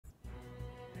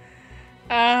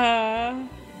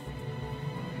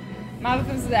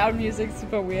Marvel the out music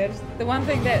super weird. The one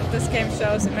thing that this game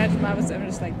shows, imagine Marvel's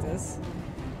just like this.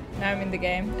 Now I'm in the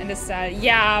game and it's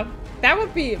yeah, that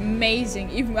would be amazing,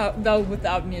 even though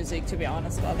without music, to be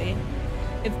honest, Ollie.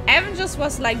 If Avengers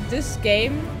was like this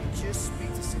game, just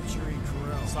speak to Centurion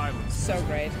Corral. Silence. So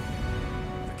great.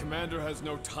 The commander has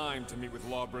no time to meet with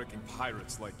law-breaking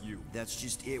pirates like you. That's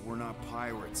just it. We're not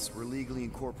pirates. We're legally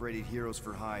incorporated heroes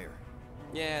for hire.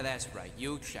 Yeah, that's right.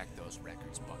 You check those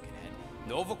records, Buckethead.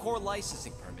 Novacore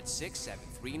licensing permit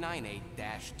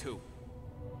 67398-2.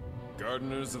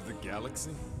 Gardeners of the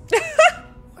Galaxy?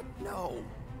 What? No.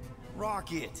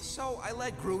 Rocket. So I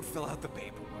let Groot fill out the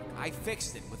paperwork. I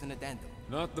fixed it with an addendum.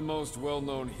 Not the most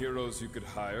well-known heroes you could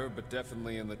hire, but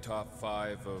definitely in the top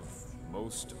 5 of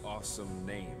most awesome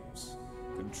names.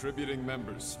 Contributing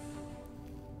members.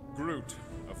 Groot,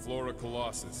 a Flora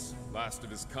Colossus, last of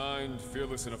his kind,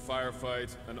 fearless in a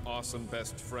firefight, an awesome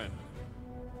best friend.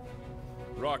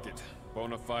 Rocket,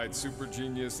 bona fide super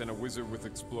genius and a wizard with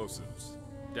explosives.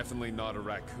 Definitely not a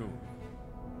raccoon.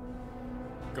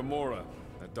 Gamora,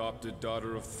 adopted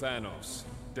daughter of Thanos,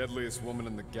 deadliest woman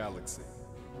in the galaxy.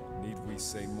 Need we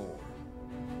say more?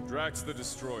 Drax the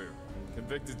Destroyer,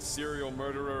 convicted serial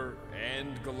murderer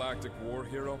and galactic war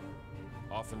hero,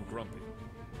 often grumpy.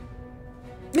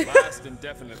 Last and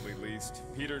definitely least,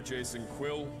 Peter Jason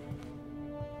Quill.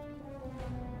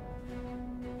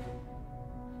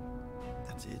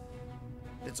 That's it?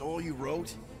 That's all you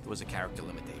wrote? There was a character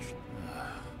limitation.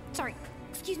 Sorry,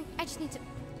 excuse me, I just need to...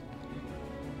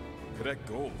 Cadet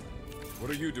Gold, what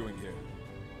are you doing here?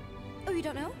 Oh, you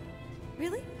don't know?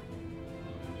 Really?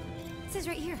 It says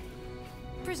right here.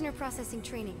 Prisoner processing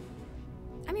training.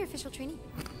 I'm your official trainee.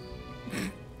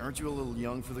 Aren't you a little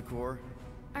young for the Corps?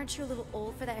 Aren't you a little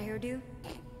old for that hairdo?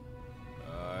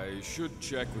 I should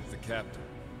check with the captain.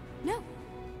 No.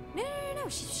 No.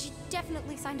 She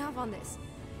definitely signed off on this.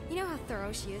 You know how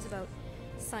thorough she is about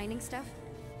signing stuff?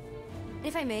 And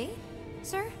if I may,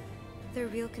 sir, the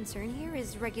real concern here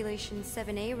is Regulation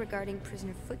 7A regarding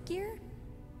prisoner footgear.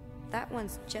 That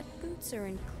one's jet boots are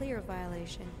in clear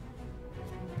violation.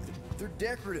 They're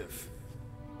decorative.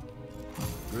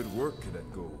 Good work,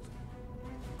 Cadet Gold.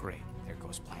 Great. There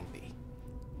goes Plan B.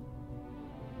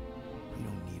 You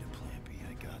don't need a Plan B.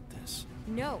 I got this.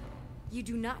 No, you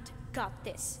do not got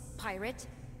this, pirate.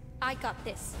 I got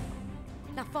this.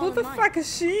 Now follow who the mine. fuck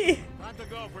is she? Time to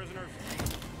go, prisoners.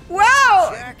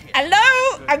 Wow! Jacket.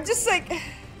 Hello? I'm just like...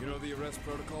 You know the arrest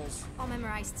protocols? All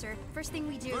memorized, sir. First thing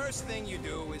we do... First thing you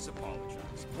do is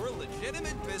apologize. We're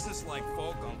legitimate business-like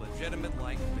folk on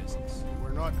legitimate-like business.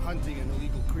 We're not hunting an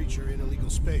illegal creature in illegal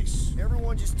space.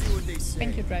 Everyone just do what they say.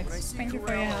 Thank you, Drax. When I see Thank you for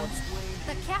Corral, your I'll help.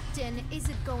 explain. The captain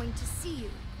isn't going to see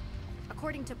you.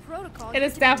 According to protocol... It you're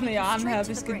is to be definitely taken on straight her to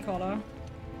the skin brig. color.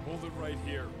 Hold it right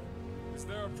here. Is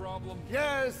there a problem?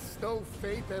 Yes, no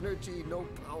faith energy, no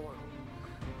power.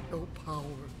 No power,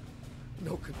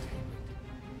 no containment.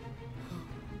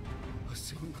 A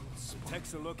single spark.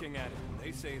 Techs are looking at it.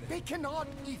 They say that. They cannot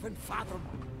even fathom.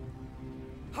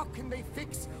 How can they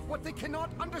fix what they cannot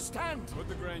understand? Put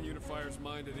the Grand Unifier's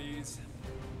mind at ease.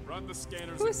 Run the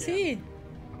scanners Who is again. he?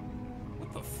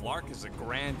 What the flark is a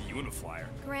Grand Unifier?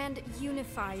 Grand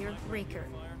Unifier Breaker.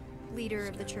 Leader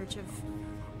of the Church of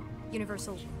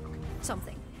Universal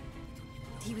something.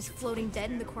 He was floating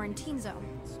dead in the quarantine zone.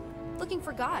 Looking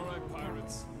for God. All right,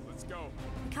 pirates. Let's go.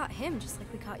 We caught him just like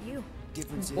we caught you.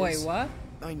 Difference Wait, is, what?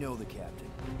 I know the captain.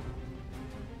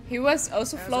 He was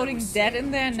also As I floating was dead saying,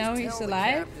 in there, just now tell he's the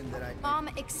alive? captain that I... Mom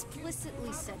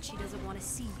explicitly said she doesn't want to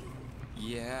see you.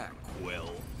 Yeah,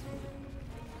 Quill.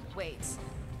 Wait.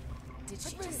 Did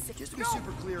she just say... Just to be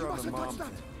super clear on the mom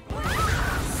thing.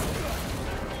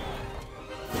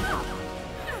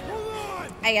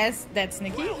 I guess that's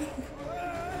Nikki.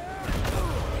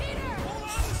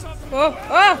 Oh!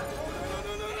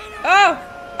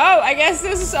 Oh, I guess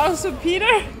this is also Peter?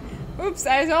 Oops,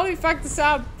 I totally fucked this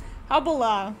up.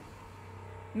 Hobbla.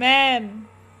 Man.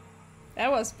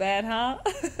 That was bad, huh?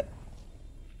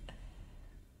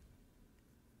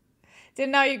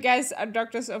 Didn't know you guys are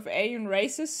doctors of alien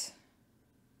races.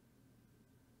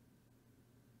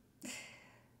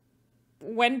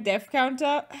 When death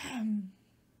counter?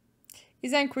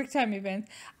 Is that a quick time event?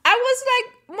 I was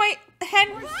like, my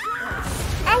hand...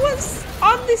 I was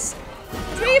on this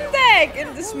stream deck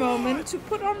in this moment to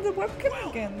put on the webcam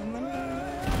again. And then...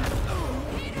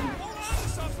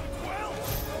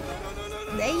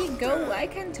 There you go, I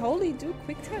can totally do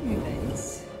quick time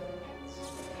events.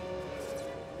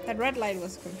 That red light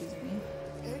was confusing me.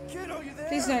 Hey, kiddo, you there?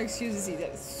 Please no excuses either.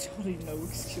 It's totally no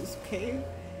excuse, okay?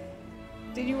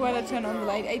 Did you want to turn on the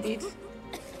light? I did.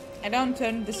 I don't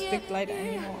turn this big light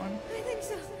anymore on. I think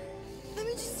so. Let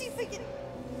me just see if I can.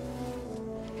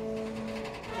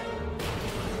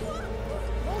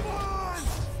 Hold on!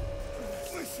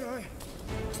 Wish I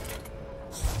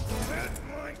had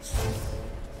my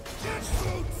jet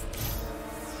boots!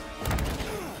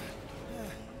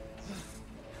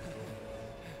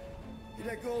 Hey,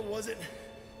 that gold, was it?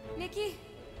 Nikki?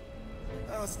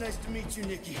 Oh, it's nice to meet you,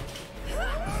 Nikki.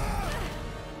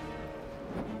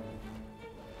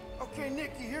 Okay,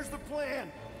 Nikki, here's the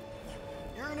plan.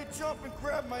 You're gonna jump and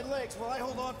grab my legs while I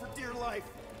hold on for dear life.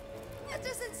 That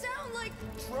doesn't sound like.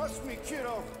 Trust me,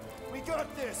 kiddo. We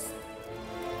got this.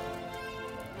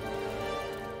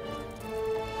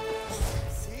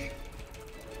 See?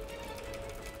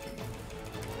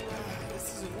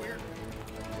 This isn't weird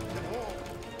at all.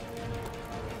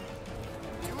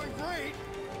 Doing great.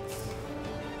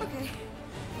 Okay.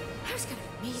 That was kind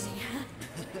of amazing, huh?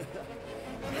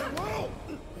 Whoa!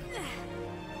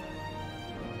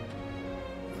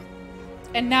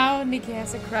 And now Nikki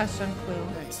has a crush on Quill.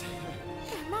 Thanks.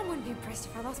 Mom wouldn't be impressed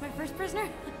if I lost my first prisoner.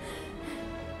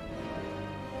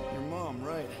 Your mom,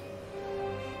 right?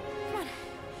 Come on.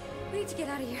 We need to get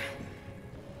out of here.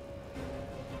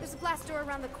 There's a glass door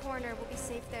around the corner. We'll be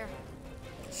safe there.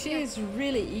 She is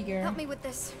really eager. Help me with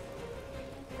this.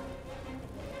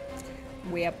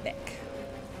 We're back.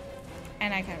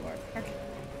 And I can work. Okay.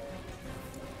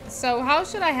 So how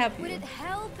should I help you? Would it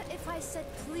help if I said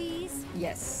please?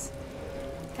 Yes.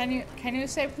 Can you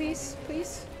say please,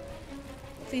 please?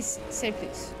 Please say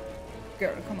please.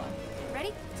 Girl, come on.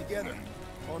 Ready? Together.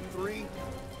 On 3,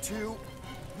 2,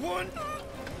 1.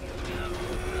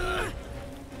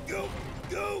 Go!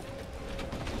 Go!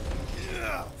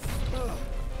 Yeah.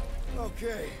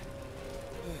 Okay.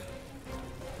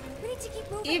 We need to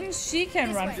keep moving. Even she can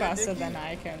This run way. faster Nikki. than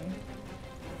I can.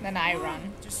 Than I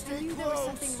run. Just I stay knew there was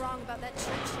something close. wrong about that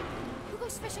church. Who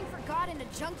goes fishing for God in a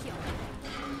junkyard?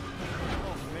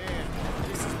 Oh man,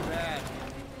 this is bad.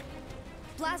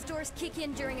 Blast doors kick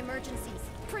in during emergencies.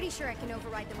 Pretty sure I can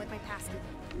override them with my passkey.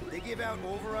 They give out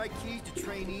override keys to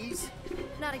trainees.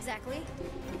 Not exactly.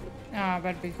 Ah,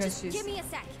 but because Just give me a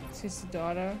sec. she's the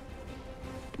daughter.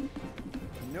 You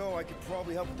know, I could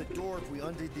probably help with the door if we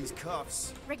undid these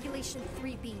cuffs. Regulation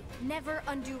 3B. Never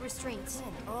undo restraints.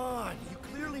 Come on, you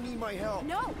clearly need my help.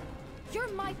 No! You're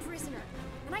my prisoner.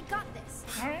 And I got this.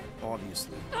 Alright.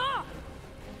 Obviously. Ah!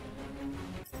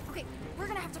 Okay, we're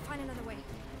gonna have to find another way.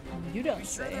 You don't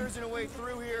Sure say. there isn't a way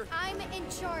through here? I'm in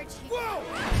charge here. Whoa!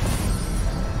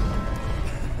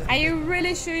 Are you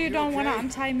really sure you don't want to okay?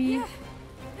 untie me? Yeah,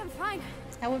 I'm fine.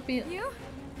 That would be. You?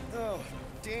 Oh,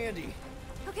 dandy.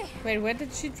 Okay, Wait, where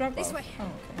did she drop This off? way. Oh,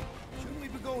 okay. Shouldn't we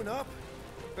be going up?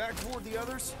 Back toward the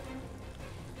others?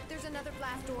 there's another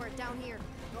blast door down here.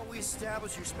 No, we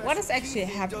established your special What is key actually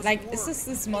thing happening? doesn't Like, is work.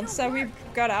 this monster we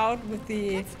got out with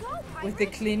the Let's go, with the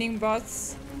pirate. cleaning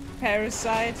bots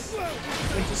parasite,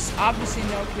 which is obviously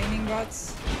no cleaning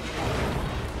bots.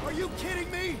 Are you kidding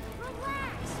me?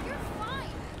 Relax, you're fine.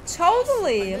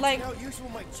 Totally, Like like how useful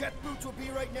my jet boots will be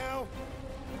right now.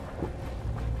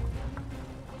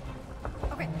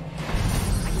 Okay,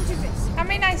 I can do this. I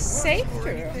mean, I saved or her,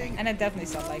 anything. and it definitely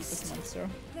sounds like this monster.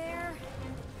 There.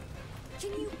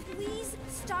 Can you please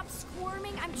stop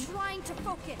squirming? I'm trying to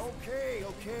focus. Okay,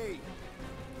 okay.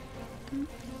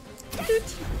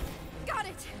 Got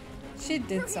it. She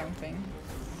did something.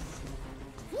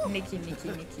 Nikki, Nikki,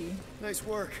 Nikki. Nice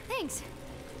work. Thanks.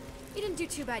 You didn't do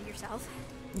too bad yourself.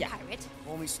 Yeah. Pirate.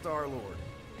 Only Star-Lord.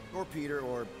 Or Peter,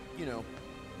 or, you know,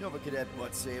 Nova Cadet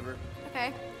Butt Saver.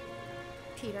 Okay.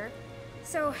 Peter.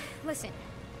 So, listen.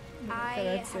 I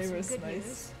Cadet have some Saver's good nice.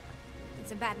 news and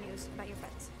some bad news about your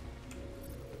friends.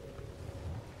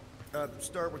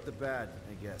 Start with the bad,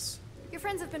 I guess. Your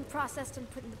friends have been processed and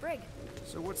put in the brig.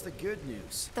 So what's the good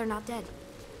news? They're not dead.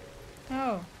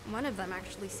 Oh, One of them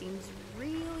actually seems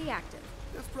really active.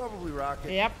 That's probably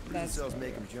Rocket. Yep, Prison that's cells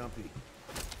make him jumpy.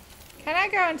 can I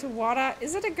go into water?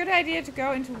 Is it a good idea to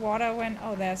go into water when?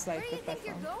 Oh, there's Where like do the you think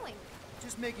you're platform. going?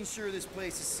 Just making sure this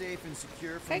place is safe and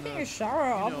secure from Taking the, a shower, you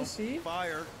know, obviously.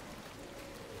 fire.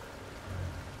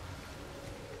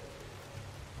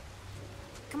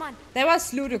 Come on. That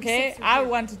was loot, okay? safe through I here.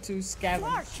 wanted to scavenge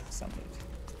Clark! some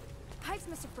loot. Pipes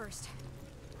must have burst.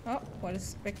 Oh, what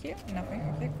is back here? Nothing.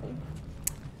 Okay, cool.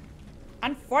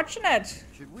 Unfortunate.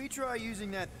 Should we try using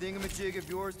that thingamajig of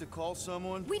yours to call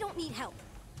someone? We don't need help.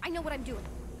 I know what I'm doing.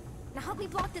 Now help me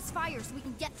block this fire so we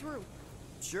can get through.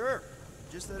 Sure.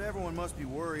 Just that everyone must be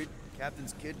worried.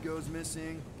 Captain's kid goes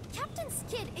missing. Captain's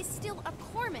kid is still a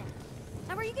corpsman.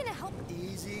 Now are you gonna help?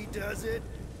 Easy does it.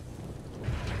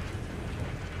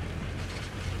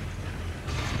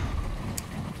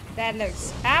 That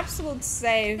looks absolute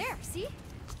safe. There, see?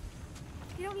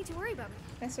 You don't need to worry about me.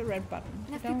 That's a red button.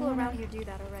 Enough Don't people wanna- around here do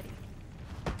that already.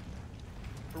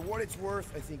 For what it's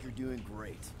worth, I think you're doing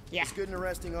great. Yeah. As good an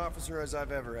arresting officer as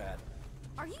I've ever had.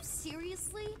 Are you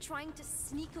seriously trying to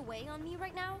sneak away on me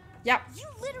right now? Yep. You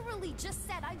literally just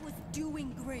said I was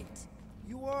doing great.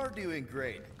 You are doing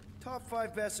great. Top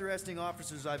 5 best arresting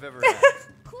officers I've ever had.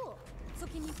 Cool. So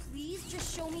can you please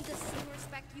just show me the same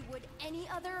respect you would any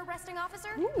other arresting officer?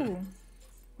 Ooh.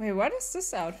 Wait, what is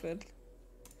this outfit?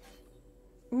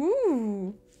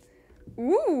 Ooh.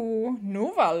 Ooh.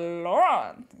 Nova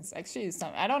Lord. It's actually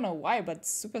some, I don't know why, but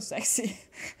super sexy.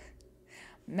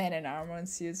 Men in armor and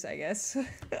suits, I guess.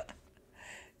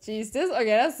 Jeez,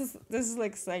 this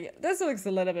looks like, this looks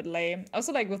a little bit lame.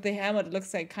 Also, like with the helmet, it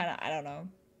looks like kind of, I don't know.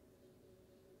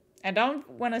 I don't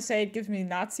want to say it gives me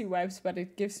Nazi vibes, but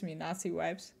it gives me Nazi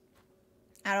vibes.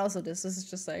 And also this is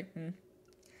just like,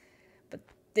 But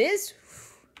this...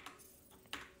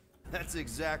 That's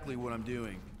exactly what I'm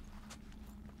doing.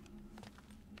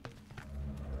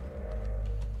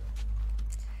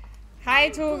 Hi,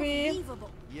 Toby. Unbelievable.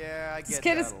 Yeah, I get This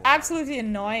kid that is a lot. absolutely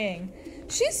annoying.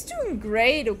 She's doing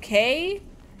great, okay?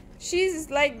 She's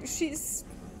like, she's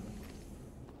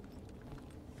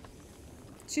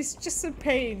just a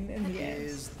pain in the end.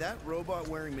 Is that robot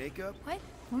wearing makeup? What?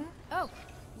 What? Oh,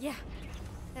 yeah.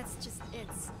 That's just,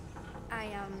 it's...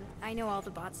 I know all the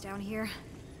bots down here.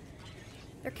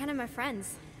 They're kind of my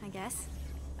friends, I guess.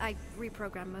 I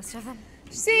reprogrammed most of them.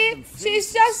 See,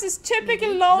 she's just this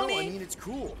typical No, I lonely mean it's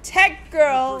cool. tech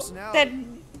girl that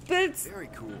personality. builds Very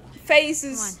cool.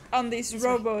 faces Come on these This way.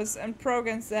 robots and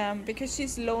programs them because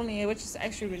she's lonely, which is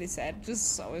actually really sad.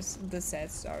 Just always the sad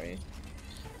story.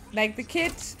 Like the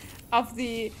kid of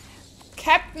the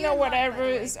captain You're or not, by whatever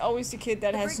the way. is always the kid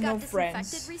that The has brig no got disinfected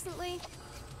friends. recently,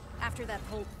 after that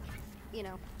whole, you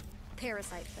know,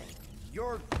 parasite thing.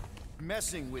 You're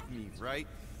messing with me, right?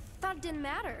 Thought it didn't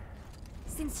matter,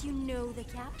 since you know the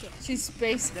captain. She's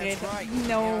Space That's Gator. right.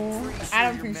 No, Yeah, I'm pretty I sure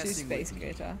don't you're think she's messing with Space me.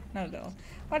 Gator. Not at all.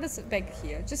 What is it back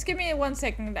here? Just give me 1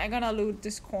 second. I'm gonna loot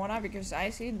this corner because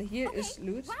I see that here is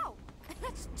loot. Wow,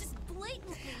 that's just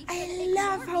blatantly. I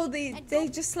love how they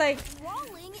just like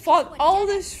crawling fought into a all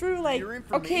den. this through like, Your okay,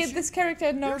 information? this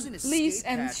character There's an leaves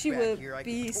escape and hatch she back will here I could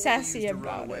be totally sassy use to run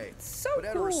about away. it. It's so But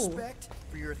out of cool. respect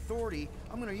for your authority,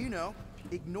 I'm gonna, you know,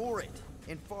 ignore it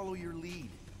and follow your lead.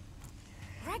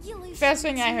 Regulations First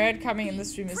thing I heard to coming in the be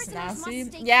stream is prisoners Nazi.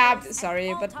 must stay Yeah, close at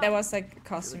sorry, all but there times. was like a You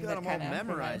costume got that them all kind of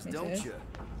memorized, reminded me don't to you?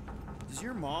 Does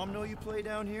your mom know you play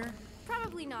down here?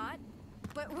 Probably not.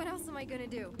 But what else am I gonna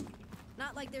do?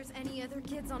 Not like there's any other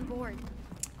kids on board.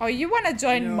 Oh, you wanna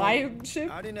join You know, my ship?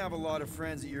 I didn't have a lot of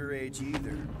friends at your age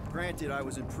either. Granted, I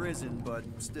was in prison, but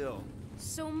still.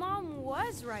 So Mom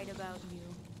was right about you.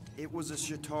 It was a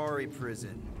Shatari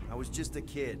prison. I was just a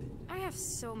kid. I have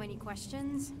so many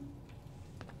questions.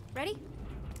 Ready?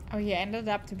 Oh, he ended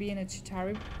up to be in a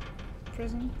Chitari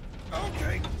prison.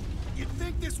 Okay, you'd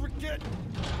think this would get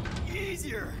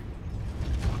easier.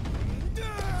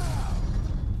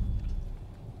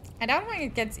 I don't think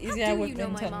it gets How easier do you know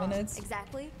within my 10 mom? minutes.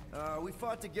 Exactly. We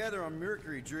fought together on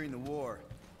Mercury during the war.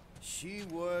 She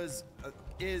was,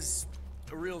 is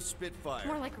a real spitfire.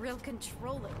 More like real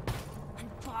controlling. And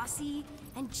bossy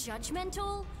and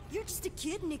judgmental. You're just a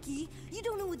kid, Nikki. You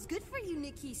don't know what's good for you,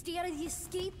 Nikki. Stay out of the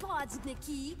escape pods,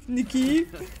 Nikki. Nikki?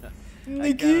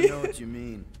 I kinda know what you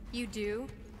mean. You do?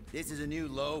 This is a new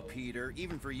low, Peter.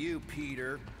 Even for you,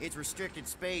 Peter. It's restricted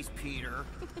space, Peter.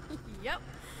 Yep.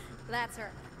 That's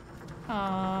her.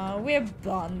 Aw, we're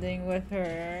bonding with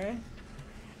her.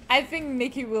 I think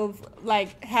Nikki will,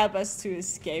 like, help us to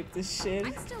escape this shit.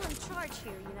 I'm still in charge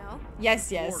here, you know? Yes,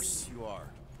 Of yes. course you are.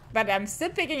 But I'm still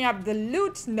picking up the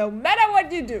loot no matter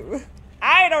what you do.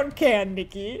 I don't care,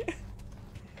 Nikki.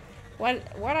 What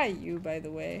are you, by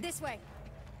the way? This way.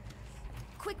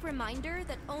 Quick reminder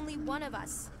that only one of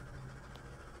us.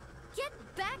 Get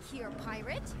back here,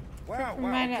 pirate. Wow,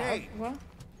 Reminder of okay. what?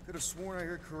 Could have sworn I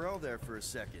heard Corell there for a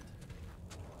second.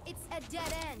 It's a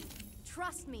dead end.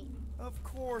 Trust me. Of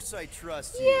course I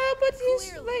trust you. Yeah, but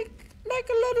he's Clearly. like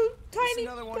a little Is tiny,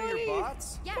 another one of tiny your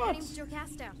bots? Yeah, her bot. name's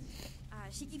Jocasta.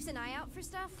 She keeps an eye out for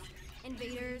stuff.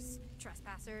 Invaders,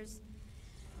 trespassers,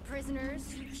 prisoners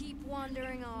who keep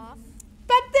wandering off.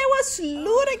 But there was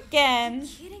loot again.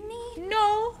 Kidding me?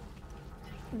 No,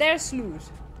 there's loot.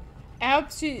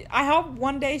 I hope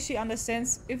one day she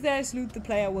understands if there is loot, the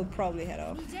player will probably head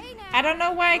off. Any day now. I don't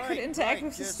know why I could Right, interact right,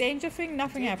 with this just danger thing.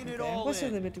 Nothing taking happened it there. all Was a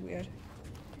in. little bit weird.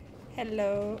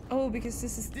 Hello. Oh, because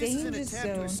this is This is an danger attempt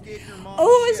to zone. escape your mom's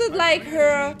Oh, is ship. it like I really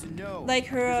her- need to know, like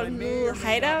her because I may little or may not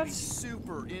hideout? be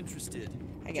super interested.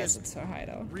 I guess Just it's her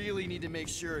hideout. really need to make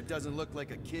sure it doesn't look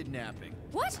like a kidnapping.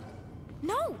 What?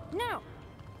 No, no.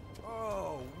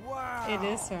 Oh, wow. It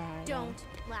is her hideout. Don't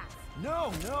laugh.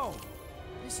 No, no.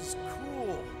 This is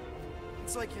cool.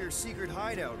 It's like your secret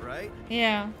hideout, right?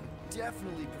 Yeah.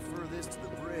 Definitely prefer this to the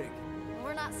brig.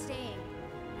 We're not staying.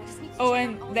 I just need to Oh, check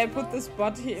and out they Ultimo. put this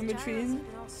bot here in These gyros between. have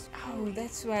been all Oh, screwy.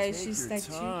 that's why Take she's your like.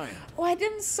 time. Oh, I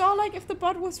didn't saw like if the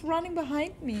bot was running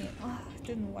behind me. Oh, I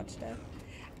didn't watch that.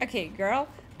 Okay, girl,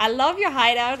 I love your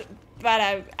hideout, but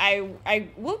I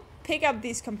will pick up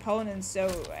these components. So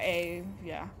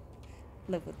yeah,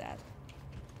 live with that.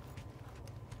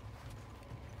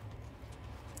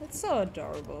 That's so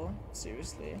adorable.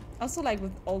 Seriously. Also, like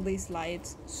with all these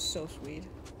lights, so sweet.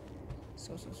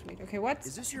 So sweet. Okay, what?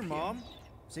 Is this your mom?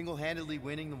 Single-handedly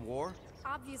winning the war?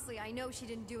 Obviously, I know she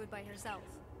didn't do it by herself.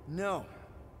 No.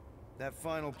 That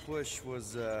final push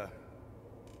was, it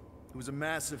was a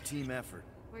massive team effort.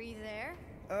 Were you there?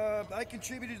 I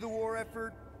contributed to the war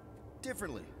effort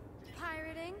differently.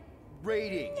 Pirating?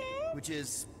 Raiding, which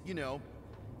is, you know,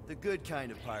 the good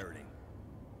kind of pirating.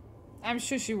 I'm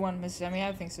sure she won, Miss Sammy.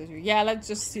 I think so too. Yeah, let's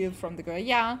just steal from the girl.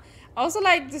 Yeah. Also,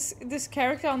 like this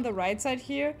character on the right side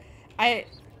here,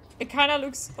 it kind of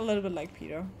looks a little bit like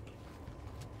Peter.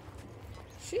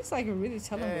 She's like a really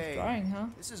talented with drawing, huh?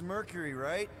 This is Mercury,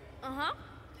 right? Uh-huh.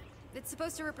 It's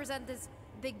supposed to represent this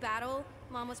big battle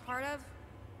Mom was part of.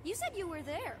 You said you were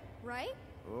there, right?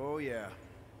 Oh yeah.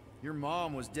 Your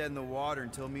mom was dead in the water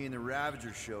until me and the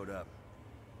Ravagers showed up.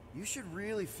 You should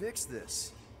really fix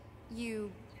this.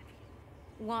 You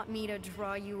want me to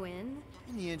draw you in?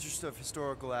 In the interest of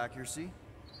historical accuracy.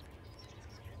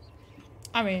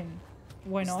 I mean,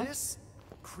 why not? Is this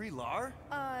Krelar?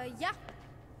 Yeah.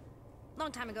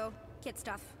 Long time ago. Kid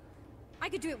stuff. I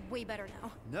could do it way better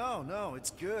now. No, no, it's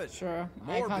good. Sure.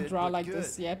 I Morbid, can't draw but like good.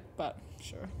 this yet, but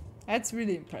sure. That's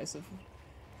really impressive.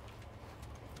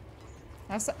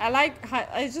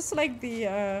 I just like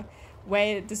the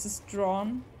way this is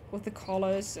drawn with the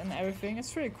colors and everything.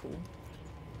 It's really cool.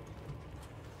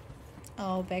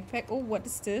 Oh, backpack. Oh, what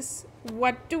is this?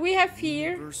 What do we have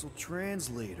here? Universal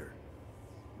translator.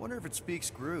 Wonder if it speaks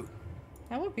Groot.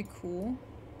 That would be cool.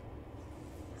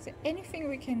 Is there anything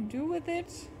we can do with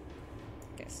it?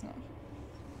 Guess not.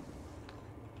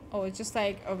 Oh, it's just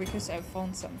like, oh, because I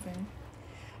found something.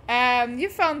 You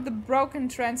found the broken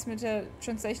transmitter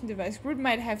translation device. Groot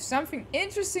might have something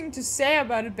interesting to say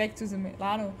about it back to the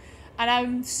Milano. And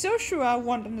I'm so sure I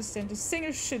won't understand a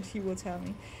single shit he will tell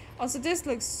me. Also, this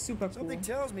looks super cool. Something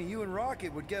tells me you and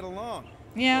Rocket would get along.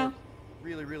 Yeah. Or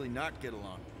really, really not get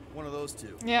along. One of those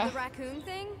two. Yeah. The raccoon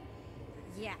thing?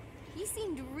 Yeah. He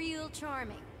seemed real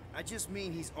charming. I just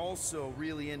mean he's also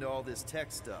really into all this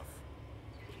tech stuff.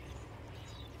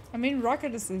 I mean,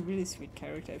 Rocket is a really sweet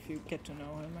character if you get to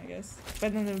know him, I guess.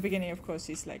 But in the beginning, of course,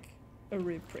 he's like a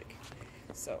real prick.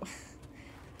 So,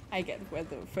 I get where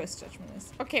the first judgment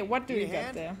is. Okay, what do Need you a got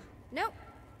hand? there? Nope.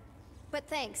 But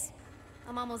thanks.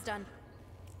 I'm almost done.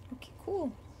 Okay,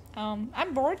 cool.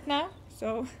 I'm bored now,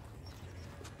 so...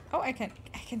 Oh, I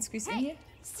can squeeze in here? Hey,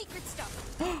 secret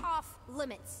stuff. Off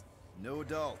limits. No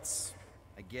adults.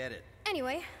 I get it.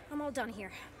 Anyway, I'm all done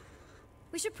here.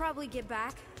 We should probably get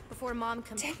back before Mom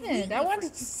comes. Damn it, I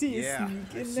wanted to see a Yeah, sneak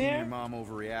I've in seen your there. mom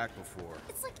overreact before.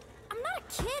 It's like I'm not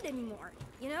a kid anymore,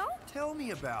 you know? Tell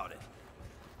me about it.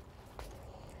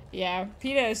 Yeah,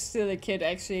 Peter is still a kid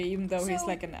actually, even though he's So,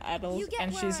 like an adult, You get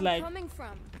and where she's I'm like coming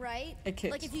from, right? a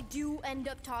kid. Like if you do end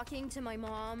up talking to my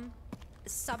mom, the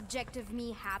subject of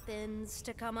me happens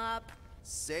to come up.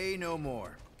 Say no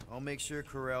more. I'll make sure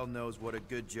Corell knows what a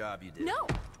good job you did. No!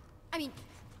 I mean,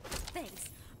 thanks.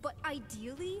 But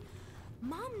ideally,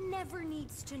 Mom never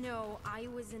needs to know I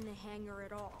was in the hangar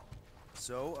at all.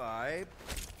 So I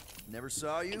never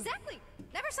saw you? Exactly!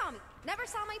 Never saw me. Never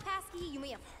saw my passkey. You may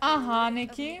have heard Uh-huh, of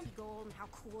Nikki. Gold and how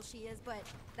cool she is, but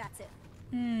that's it.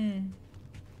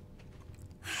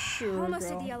 sure, Almost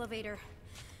at girl. the elevator.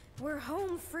 We're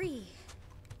home free.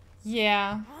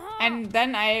 Yeah, and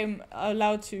then I'm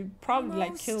allowed to probably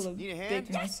like kill a Need a big hand?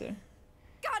 monster.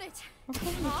 Got it!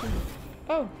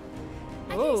 Oh,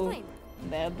 I can oh, explain.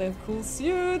 they're the cool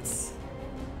suits.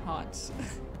 Hot.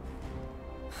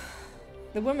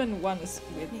 The woman one is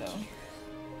weird though.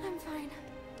 I'm fine.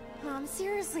 Mom,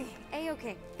 seriously.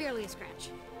 A-okay. Barely a scratch.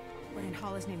 What in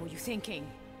Hollis' name were you thinking?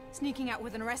 Sneaking out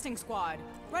with an arresting squad?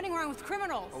 Running around with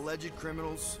criminals? Alleged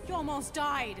criminals? You almost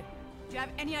died! Do you have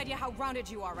any idea how grounded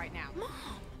you are right now? Mom!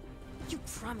 You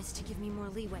promised to give me more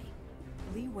leeway.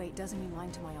 Leeway doesn't mean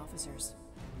lying to my officers.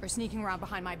 Or sneaking around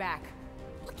behind my back.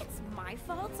 Look, it's my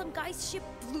fault. Some guy's ship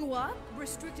blew up.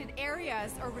 Restricted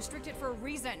areas are restricted for a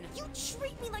reason. You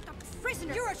treat me like a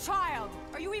prisoner. You're a child.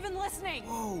 Are you even listening?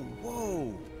 Whoa,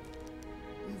 whoa.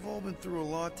 We've all been through a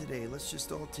lot today. Let's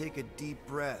just all take a deep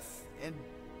breath and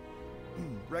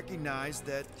recognize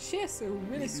that She has a really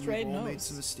maybe straight we've all made nose.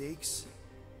 some mistakes.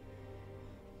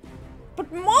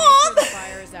 But Make Mom! sure the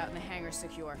fire is out and the hangar's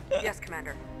secure. Yes,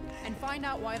 Commander. And find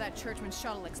out why that churchman's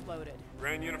shuttle exploded.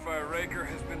 Grand Unifier Raker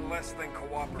has been less than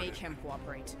cooperative. Make him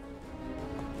cooperate.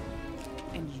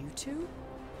 And you two?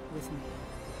 With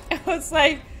me. It's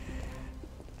like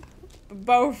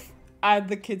both are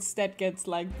the kids that gets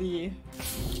like the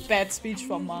bad speech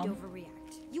from You'd Mom.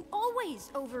 overreact. You always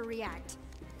overreact.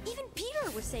 Even Peter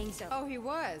was saying so. Oh, he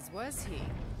was he?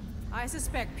 I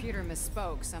suspect Peter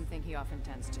misspoke, something he often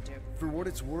tends to do. For what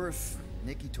it's worth,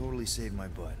 Nikki totally saved my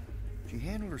butt. She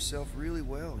handled herself really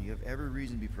well. You have every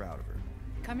reason to be proud of her.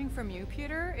 Coming from you,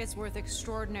 Peter, it's worth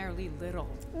extraordinarily little.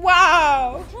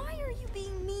 Wow! Why are you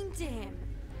being mean to him?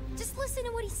 Just listen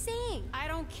to what he's saying. I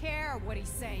don't care what he's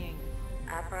saying.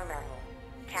 Upper level.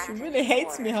 She Captain really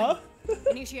hates me, huh?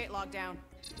 Initiate lockdown.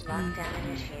 Lockdown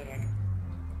initiated.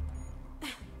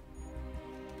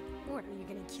 What, are you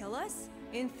gonna kill us?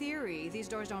 In theory, these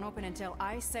doors don't open until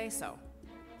I say so.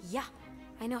 Yeah,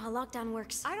 I know how lockdown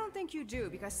works. I don't think you do,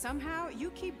 because somehow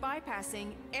you keep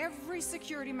bypassing every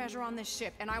security measure on this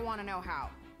ship, and I want to know how.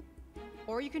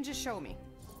 Or you can just show me.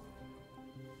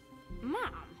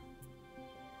 Mom!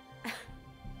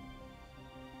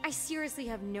 I seriously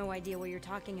have no idea what you're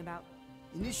talking about.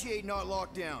 Initiate not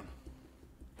lockdown.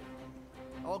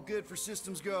 All good for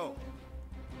systems go.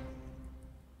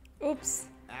 Oops.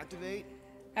 Activate.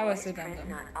 That was Voice print redundant.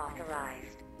 not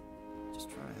authorized. Just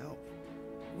trying to help.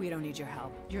 We don't need your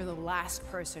help. You're the last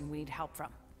person we need help from.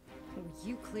 Well,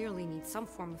 you clearly need some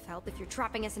form of help if you're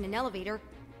trapping us in an elevator.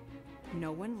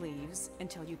 No one leaves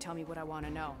until you tell me what I want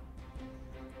to know.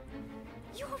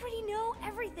 You already know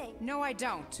everything. No, I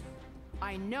don't.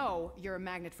 I know you're a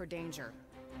magnet for danger,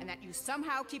 and that you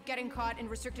somehow keep getting caught in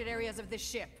restricted areas of this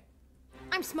ship.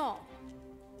 I'm small.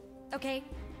 Okay?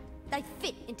 I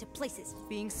fit into places.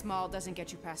 Being small doesn't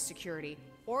get you past security,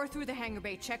 or through the hangar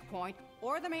bay checkpoint,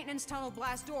 or the maintenance tunnel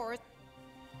blast doors.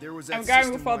 There was that I'm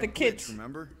going with all system-wide the kids. glitch,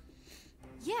 remember?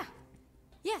 Yeah.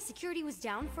 Yeah, security was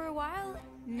down for a while.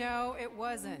 No, it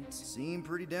wasn't. Seemed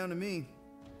pretty down to me.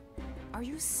 Are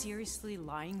you seriously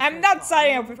lying? I'm for not God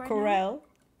signing up with right now? Corel.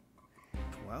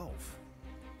 12.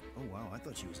 Oh wow, I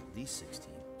thought she was at least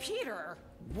 16. Peter!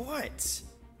 What?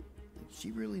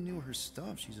 She really knew her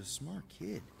stuff. She's a smart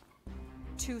kid.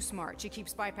 Too smart. She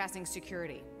keeps bypassing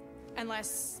security.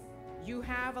 Unless you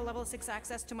have a level 6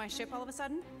 access to my ship all of a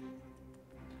sudden?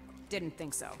 Didn't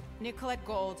think so. Collect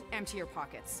gold, empty your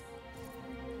pockets.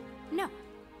 No.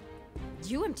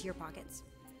 You empty your pockets.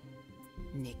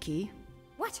 Nikki,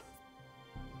 What?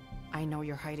 I know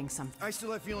you're hiding something. I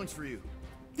still have feelings for you.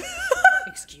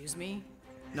 Excuse me?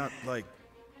 Not like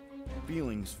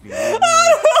feelings, more like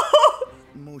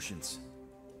emotions.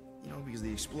 You know, because of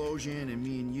the explosion and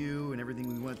me and you and everything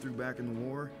we went through back in the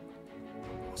war.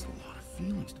 Caused a lot of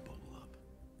feelings to bubble up.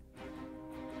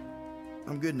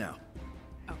 I'm good now.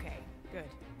 Okay, good.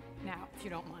 Now, if you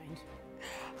don't mind.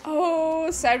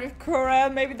 Oh, side with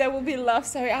Corel. Maybe there will be a love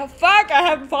story. Oh, fuck. I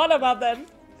haven't thought about that.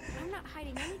 I'm not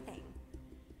hiding anything.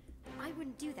 I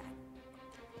wouldn't do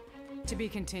that. To be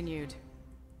continued.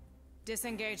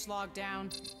 Disengage lockdown.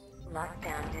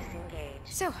 Lockdown disengaged.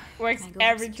 So, Works can I go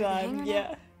every secure the time. hangar now?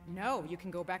 Yeah. No, you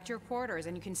can go back to your quarters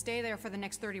and you can stay there for the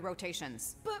next 30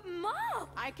 rotations. But Mom!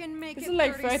 I can make Is it it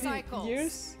like 30 30 cycles.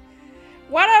 years?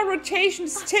 What are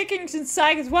rotations, tickings, and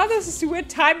cycles? What is this weird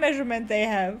time measurement they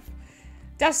have?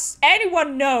 Does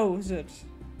anyone knows it?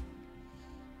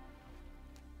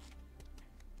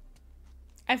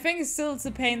 I think it's still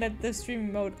a pain that the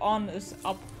streaming mode on is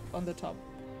up on the top.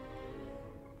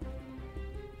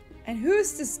 And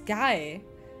who's this guy?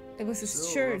 It was his So,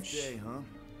 rough church. day, huh?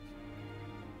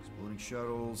 Exploding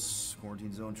shuttles,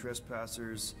 quarantine zone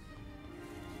trespassers,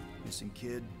 missing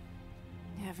kid.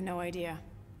 I have no idea.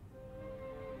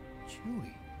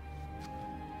 Chewie.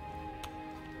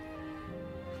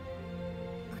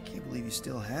 I can't believe you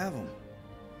still have him.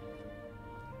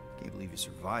 Can't believe you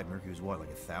survived. Mercury was what, like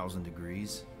 1,000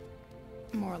 degrees?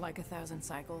 More like 1,000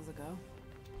 cycles ago.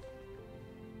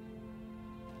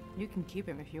 You can keep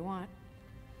him if you want.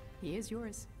 He is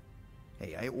yours.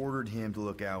 Hey, I ordered him to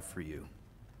look out for you.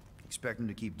 Expect him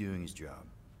to keep doing his job.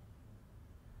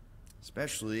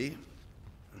 Especially,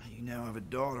 you now have a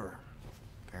daughter,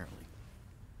 apparently.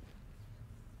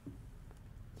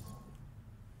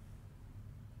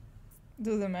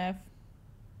 Do the math.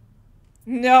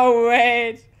 No,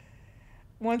 wait.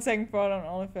 1 second thought on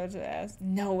Oliver to ask.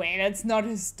 No way, that's not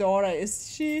his daughter, is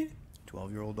she?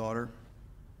 12-year-old daughter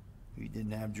who you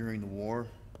didn't have during the war.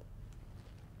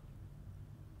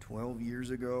 12 years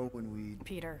ago when we...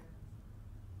 Peter.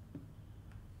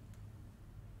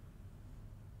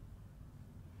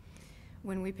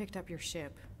 When we picked up your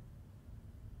ship,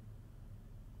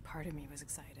 part of me was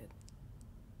excited.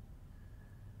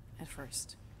 At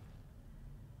first.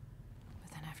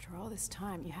 But then after all this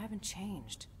time, you haven't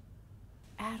changed.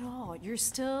 At all. You're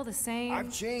still the same...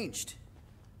 I've changed.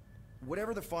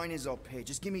 Whatever the fine is, I'll pay.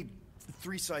 Just give me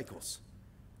 3 cycles.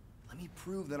 Let me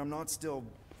prove that I'm not still...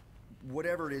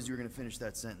 whatever it is you're gonna finish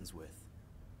that sentence with.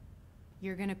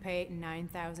 You're gonna pay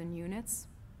 9,000 units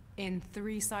in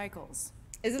 3 cycles.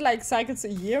 Is it like cycles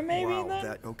a year maybe Wow,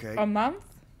 then? okay. A month?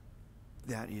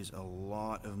 That is a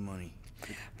lot of money.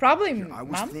 Probably I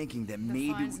was thinking that maybe...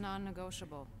 The fine's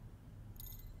non-negotiable.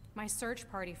 My search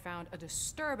party found a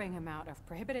disturbing amount of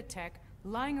prohibited tech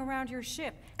lying around your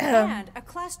ship and a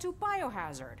Class 2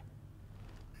 biohazard.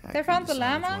 They found the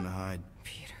llama? Want to hide.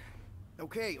 Peter.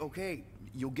 Okay.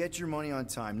 You'll get your money on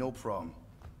time, no problem.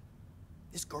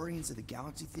 This Guardians of the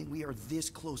Galaxy thing, we are this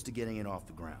close to getting it off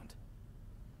the ground.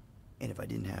 And if I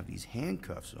didn't have these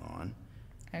handcuffs on,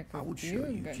 I would show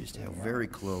you just how very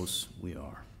close we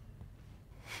are.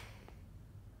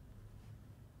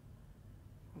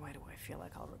 Why do I feel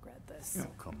like I'll regret this? Oh,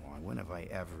 come on, when have I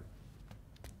ever...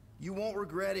 You won't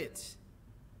regret it.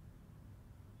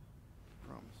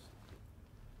 Promise.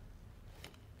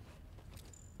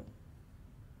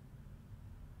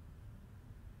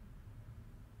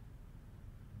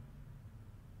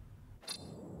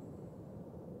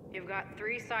 You've got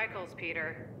 3 cycles,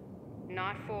 Peter.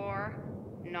 Not 4,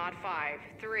 not 5,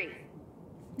 3.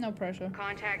 No pressure.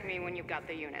 Contact me when you've got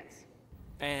the units.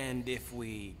 And if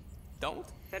we don't?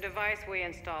 The device we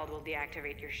installed will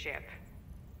deactivate your ship,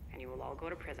 and you will all go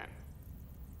to prison.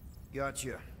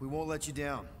 Gotcha. We won't let you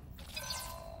down.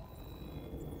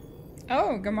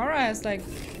 Oh, Gamora has like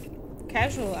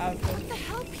casual outfit. What the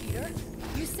hell, Peter?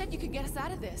 You said you could get us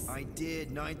out of this. I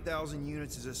did. 9,000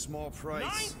 units is a small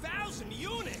price. 9,000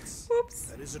 units! Whoops.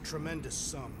 That is a tremendous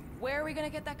sum. Where are we gonna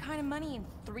get that kind of money in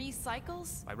 3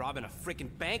 cycles? By robbing a freaking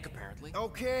bank, apparently.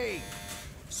 Okay.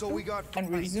 So we got... And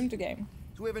we resumed the game.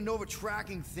 So we have a Nova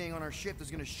tracking thing on our ship that's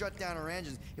gonna shut down our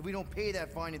engines if we don't pay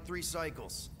that fine in 3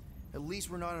 cycles. At least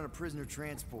we're not on a prisoner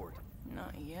transport.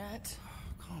 Not yet.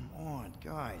 Come on,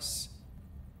 guys.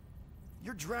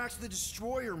 You're Drax the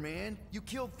Destroyer, man. You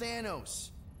killed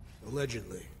Thanos.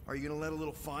 Allegedly. Are you gonna let a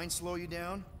little fine slow you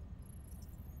down?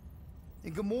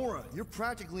 And Gamora, you're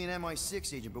practically an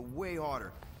MI6 agent, but way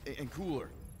hotter and cooler.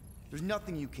 There's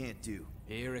nothing you can't do.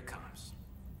 Here it comes.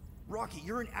 Rocky,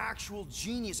 you're an actual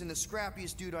genius and the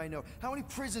scrappiest dude I know. How many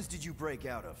prisons did you break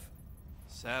out of?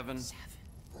 7.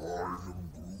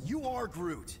 You are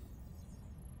Groot.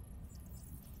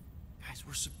 Guys,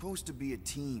 we're supposed to be a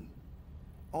team.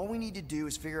 All we need to do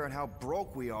is figure out how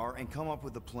broke we are and come up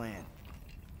with a plan.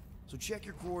 So check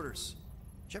your quarters.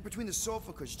 Check between the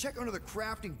sofa cushions. Check under the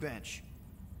crafting bench.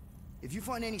 If you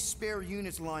find any spare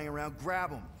units lying around,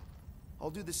 grab them. I'll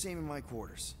do the same in my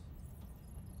quarters.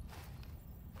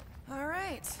 All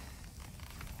right.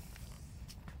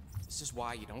 This is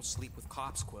why you don't sleep with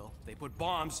cops, Quill. They put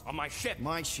bombs on my ship.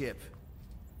 My ship.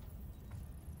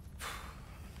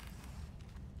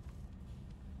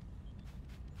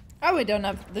 Oh, we don't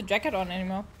have the jacket on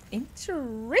anymore.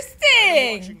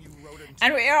 Interesting!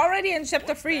 And we are already in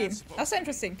chapter 3. That's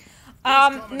interesting.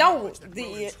 No,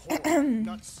 the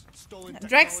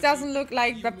Drax doesn't look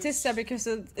like Baptista because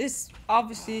it is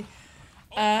obviously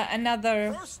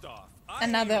another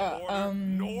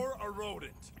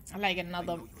like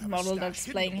another model that's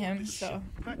playing him. So.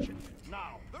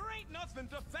 Now, there ain't nothing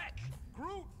to fetch.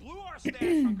 Groot blew our stash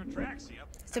on Contraxia.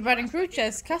 Supporting Groot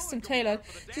chest, custom tailored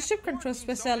to ship control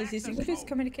specialties, includes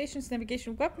communications,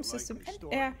 navigation, weapon system, and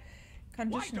air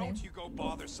conditioning. Why don't you go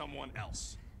bother someone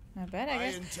else? Not bad, I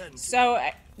guess. So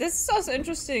this is also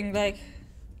interesting. Like,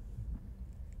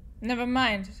 never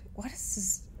mind. What is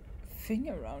this thing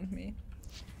around me?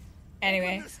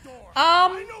 Anyway,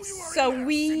 so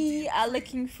we are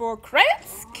looking for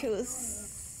credits,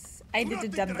 cause I did a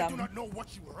dum-dum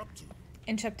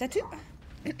in chapter 2.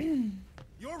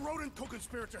 Your rodent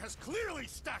co-conspirator has clearly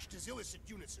stashed his illicit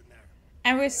units in there.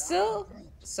 And we're still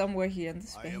somewhere here in the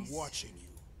space. I am watching you,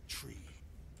 Tree.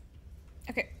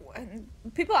 Okay,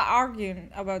 people are arguing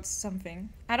about something.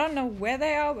 I don't know where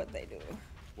they are, but they do.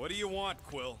 What do you want,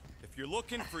 Quill? If you're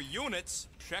looking for units,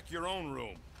 check your own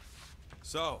room.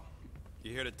 So,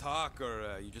 you here to talk,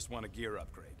 or you just want a gear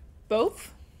upgrade?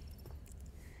 Both.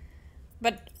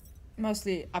 But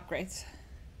mostly upgrades.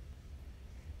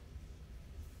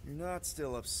 You're not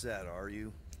still upset, are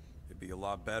you? It'd be a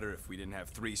lot better if we didn't have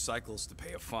 3 cycles to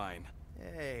pay a fine.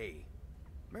 Hey,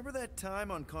 remember that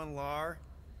time on Conlar?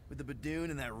 With the Badoon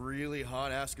and that really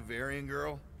hot Ascavarian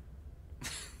girl?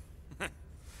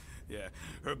 Yeah,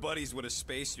 her buddies would have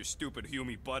spaced your stupid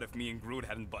Humy butt if me and Groot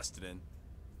hadn't busted in.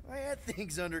 I had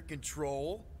things under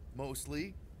control,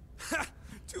 mostly. Ha!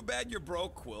 Too bad you're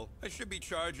broke, Quill. I should be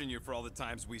charging you for all the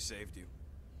times we saved you.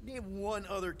 Name one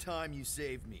other time you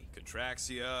saved me.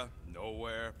 Contraxia,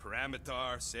 Nowhere,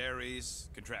 Paramitar, Ceres,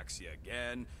 Contraxia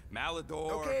again,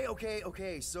 Malador...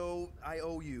 Okay, so I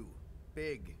owe you.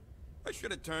 Big. I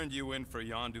should have turned you in for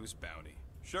Yondu's bounty.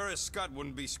 Sure as Scott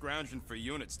wouldn't be scrounging for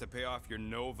units to pay off your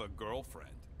Nova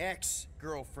girlfriend.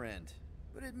 Ex-girlfriend.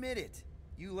 But admit it,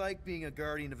 you like being a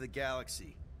Guardian of the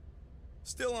Galaxy.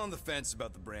 Still on the fence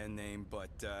about the brand name,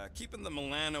 but keeping the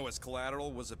Milano as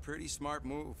collateral was a pretty smart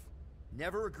move.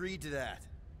 Never agreed to that.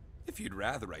 If you'd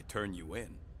rather I turn you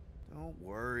in. Don't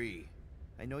worry.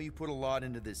 I know you put a lot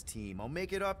into this team. I'll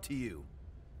make it up to you.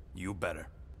 You better.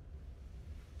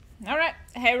 Alright.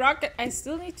 Hey, Rocket, I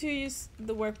still need to use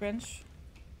the workbench.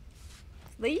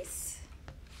 Please?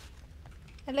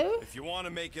 Hello? If you want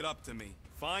to make it up to me,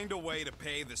 find a way to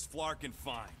pay this flarkin'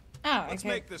 fine. Oh, Let's okay.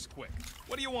 make this quick.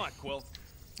 What do you want, Quill?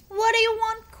 What do you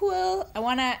want, Quill? I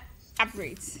wanna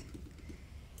upgrade.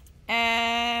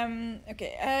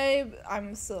 Okay,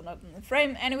 I'm still not in the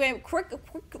frame. Anyway, quick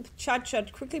charge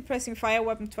shot. Quickly pressing fire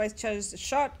weapon twice charges the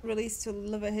shot. Release to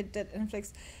deliver hit that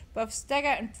inflicts both stagger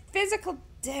and physical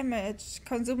damage.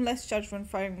 Consume less charge when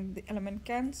firing the element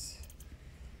guns.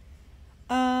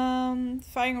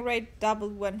 Firing rate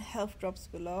doubled when health drops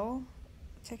below.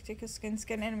 Tactical scan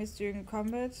enemies during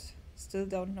combat. Still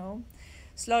don't know.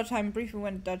 Slow time briefing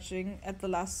when dodging at the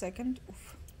last second.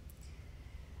 Oof.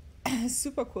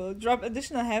 Super cool. Drop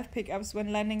additional health pickups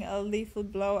when landing a lethal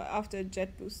blow after a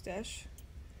jet boost dash.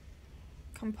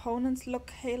 Components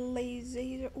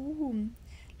localizer. Ooh.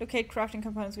 Locate crafting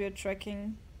components via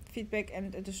tracking, feedback,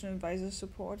 and additional advisor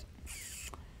support.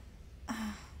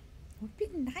 Would be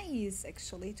nice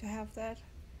actually to have that.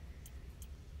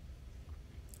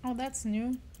 Oh, that's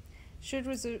new. Should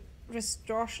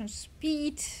restoration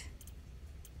speed.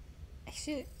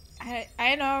 Actually,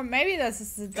 I know maybe this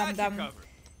is the dumb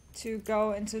to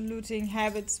go into looting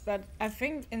habits, but I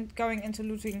think going into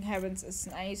looting habits is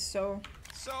nice. So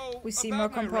we see more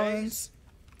components.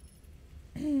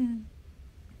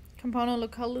 Component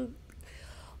localizer.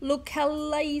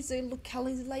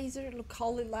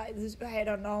 I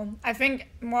don't know. I think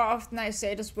more often I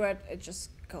say this word, it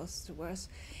just goes to worse.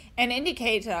 An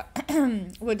indicator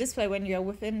will display when you are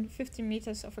within 50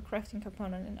 meters of a crafting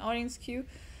component. An audience cue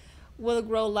will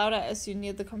grow louder as you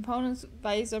near the components.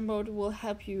 Visor mode will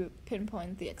help you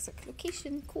pinpoint the exact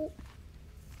location. Cool.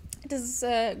 This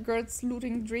is Gert's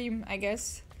looting dream, I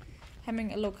guess.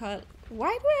 Having a local...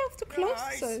 Why do I have to close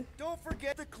Guys, don't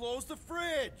forget to close the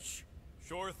fridge!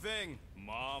 Sure thing,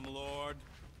 Mom Lord.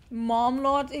 Mom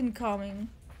Lord incoming.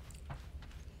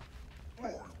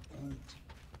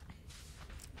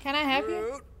 Can I have you?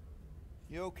 Groot,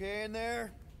 you okay in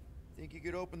there? Think you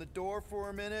could open the door for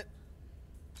a minute?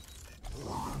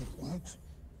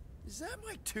 Is that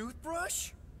my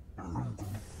toothbrush?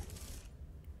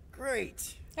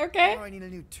 Great. Okay. Now I need a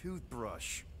new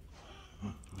toothbrush.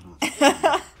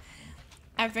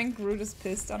 I think Groot is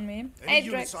pissed on me. Any Hey,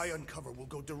 units Drax. I uncover will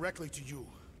go directly to you,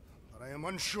 but I am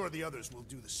unsure the others will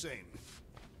do the same.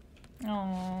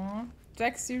 Aww.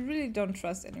 Drax, you really don't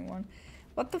trust anyone.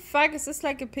 What the fuck? Is this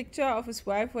like a picture of his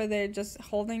wife where they're just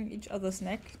holding each other's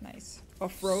neck? Nice. Or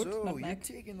throat, So, not you're neck.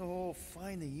 taking the whole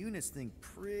find the units thing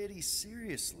pretty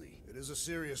seriously. It is a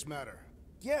serious matter.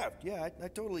 Yeah, I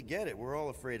totally get it. We're all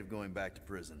afraid of going back to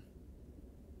prison.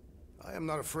 I am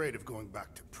not afraid of going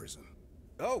back to prison.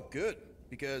 Oh, good.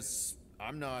 Because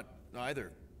I'm not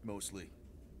either, mostly.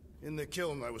 In the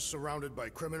kiln, I was surrounded by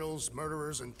criminals,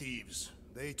 murderers, and thieves.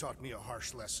 They taught me a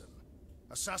harsh lesson.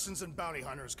 Assassins and bounty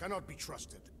hunters cannot be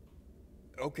trusted.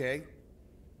 Okay.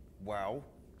 Wow.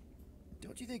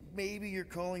 Don't you think maybe you're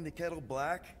calling the kettle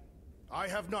black? I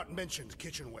have not mentioned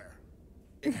kitchenware.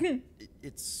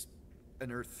 It's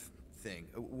an Earth thing.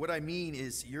 What I mean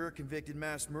is, you're a convicted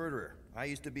mass murderer. I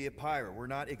used to be a pirate. We're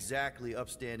not exactly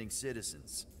upstanding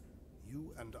citizens.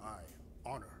 You and I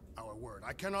honor our word.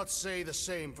 I cannot say the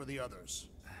same for the others.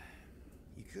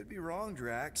 You could be wrong,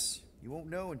 Drax. You won't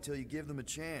know until you give them a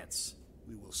chance.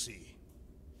 We will see.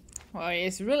 Well,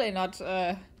 he's really not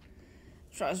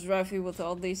trustworthy with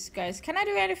all these guys. Can I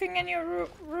do anything in your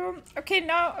room? Okay,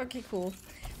 no. Okay, cool.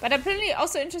 But apparently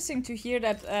also interesting to hear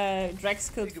that Drax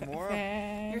killed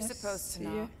You're supposed to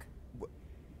knock.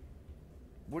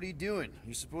 What are you doing?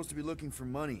 You're supposed to be looking for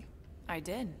money. I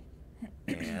did.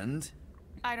 And?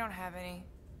 I don't have any.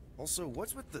 Also,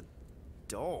 what's with the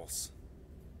dolls?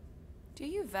 Do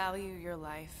you value your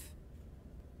life?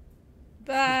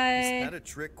 Bye. Is that a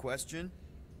trick question?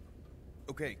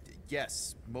 Okay,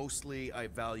 yes, mostly I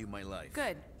value my life.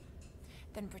 Good.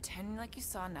 Then pretend like you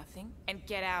saw nothing and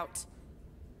get out.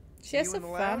 She has You a in the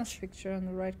Thanos lounge? picture in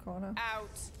the right corner.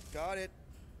 Out. Got it.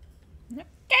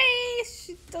 Okay,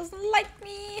 she doesn't like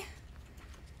me.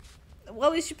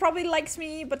 Well, she probably likes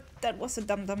me, but that was a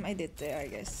dumb I did there, I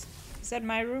guess. Is that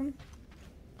my room?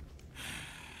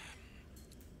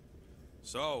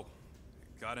 So,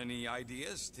 got any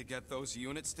ideas to get those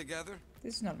units together?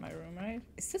 This is not my room, right?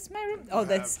 Is this my room? Oh,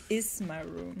 that is my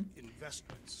room.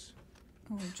 Investments.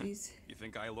 Oh, jeez. You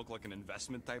think I look like an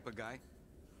investment type of guy?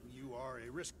 You are a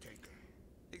risk taker.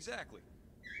 Exactly.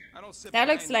 I don't sit That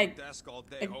behind looks no like desk all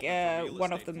day like hoping for real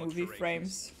one of estate the movie fluctuations.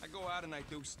 frames. I go out and I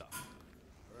do stuff.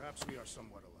 Perhaps we are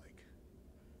somewhat alike.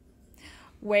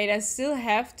 Wait, I still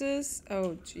have this?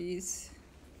 Oh, jeez.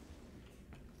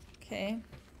 Okay.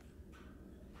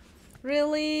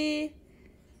 Really?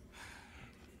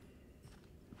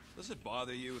 Does it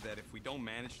bother you that if we don't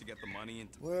manage to get the money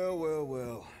into...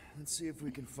 Well. Let's see if we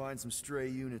can find some stray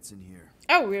units in here.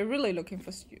 Oh, we're really looking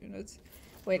for units.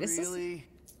 Wait, is this... Really?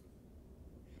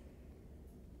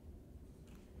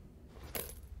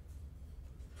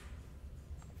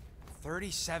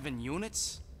 37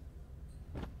 units?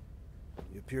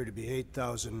 You appear to be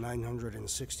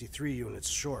 8,963 units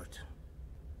short.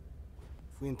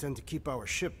 If we intend to keep our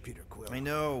ship, Peter Quill... I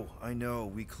know.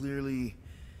 We clearly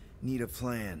need a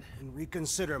plan. And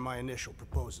reconsider my initial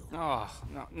proposal. Oh,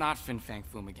 no, not Fin Fang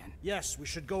Foom again. Yes, we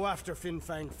should go after Fin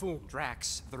Fang Foom.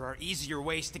 Drax, there are easier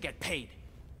ways to get paid.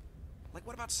 Like,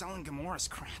 what about selling Gamora's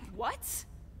crap? What?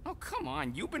 Oh, come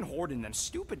on. You've been hoarding them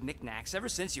stupid knickknacks ever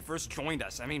since you first joined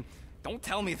us. I mean, don't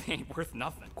tell me they ain't worth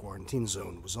nothing. Quarantine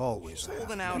zone was always there.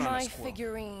 Holding out on My us, Quill.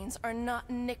 figurines are not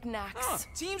knickknacks.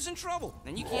 Team's in trouble,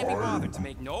 and you can't be bothered to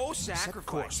make no Set course for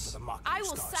sacrifice. the Mocking I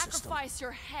will Star sacrifice system.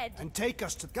 your head. And take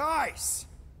us to... Guys!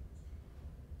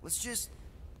 Let's just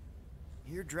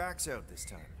hear Drax out this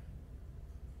time.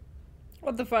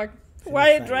 What the fuck? Fin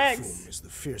Why Fang Drax? Foom is the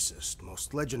fiercest,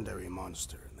 most legendary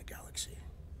monster in the galaxy. It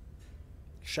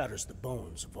shatters the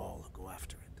bones of all who go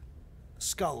after it. The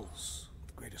skulls of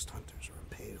the greatest hunters are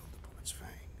impaled upon its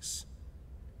fangs.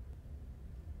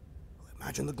 Well,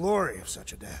 imagine the glory of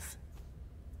such a death.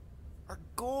 Our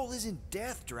goal isn't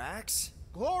death, Drax.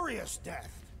 Glorious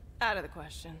death! Out of the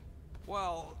question.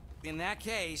 Well, in that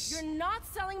case... You're not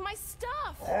selling my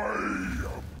stuff!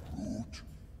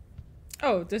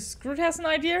 Oh, this Groot has an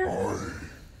idea?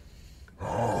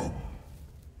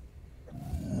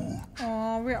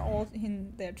 Oh, we're all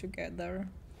in there together.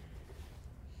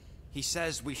 He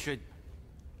says we should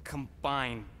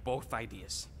combine both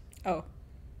ideas. Oh.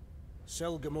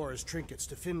 Sell Gamora's trinkets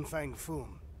to Fin Fang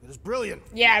Foom. It is brilliant.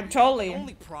 Yeah, totally. The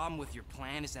only problem with your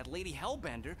plan is that Lady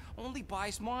Hellbender only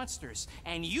buys monsters,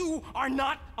 and you are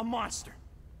not a monster.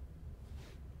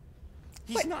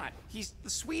 He's not. He's the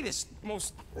sweetest,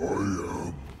 most...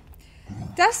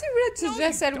 Does he really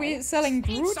suggest that don't. we're selling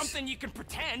Ain't Groot? something you can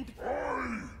pretend.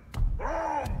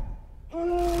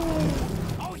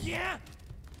 Oh yeah?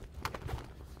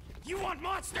 You want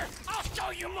monster? I'll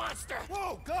show you monster.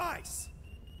 Whoa, guys!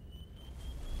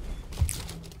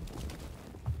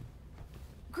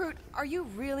 Groot, are you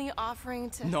really offering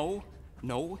to... No,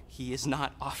 he is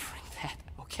not offering that,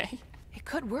 okay? It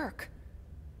could work.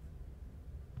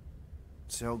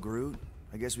 Sell Groot?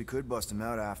 I guess we could bust him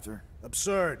out after.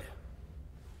 Absurd.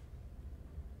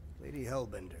 Lady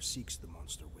Hellbender seeks the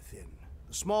monster within.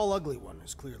 The small, ugly one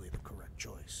is clearly the correct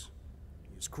choice.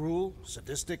 He is cruel,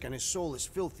 sadistic, and his soul is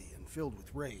filthy and filled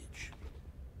with rage.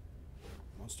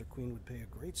 Monster Queen would pay a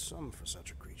great sum for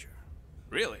such a creature.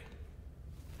 Really?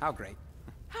 How great?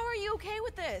 How are you okay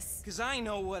with this? Because I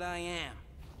know what I am.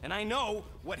 And I know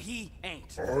what he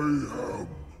ain't.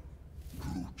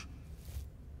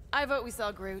 I vote we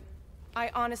sell Groot.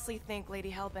 I honestly think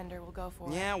Lady Hellbender will go for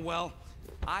it. Yeah, well,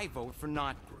 I vote for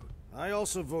not Groot. I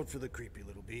also vote for the creepy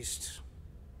little beast.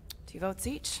 2 votes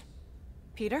each.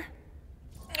 Peter?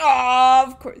 Oh,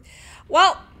 of course.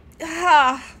 Well,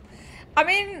 I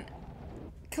mean,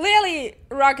 clearly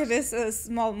Rocket is a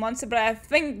small monster, but I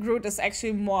think Groot is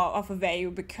actually more of a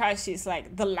value because she's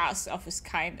like the last of his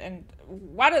kind. And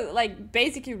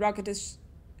basically Rocket is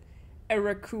a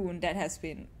raccoon that has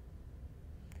been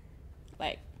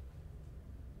like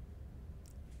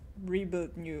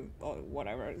rebuilt new or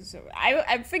whatever. So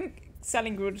I think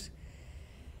selling Groot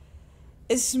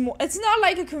is more, it's not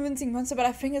like a convincing monster, but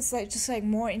I think it's like just like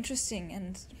more interesting,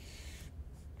 and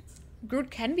Groot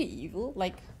can be evil,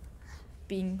 like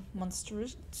being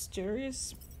monstrous.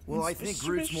 Well, I think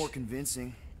Groot's more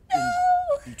convincing in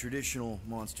the traditional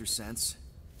monster sense.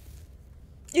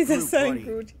 Is that Groot, saying buddy,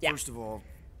 Groot? Yeah. First of all,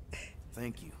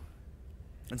 thank you.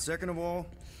 And second of all,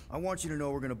 I want you to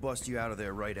know we're gonna bust you out of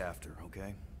there right after,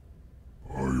 okay?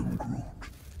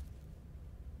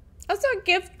 Also,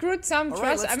 give Groot some All right,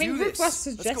 trust. let's I mean, do Groot this. was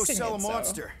suggesting Let's go sell it, a so.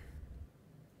 monster.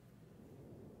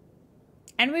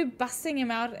 And we're busting him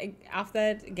out after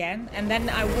it again. And then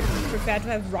I would prefer to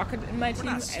have Rocket in my team.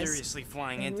 We're not as seriously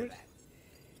flying into Groot. that.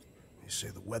 They say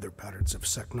the weather patterns of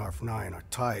Seknarf 9 are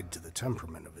tied to the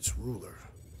temperament of its ruler.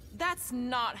 That's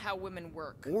not how women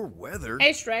work. Or weather. Hey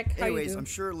Shrek, how Anyways, you do? I'm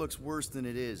sure it looks worse than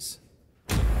it is.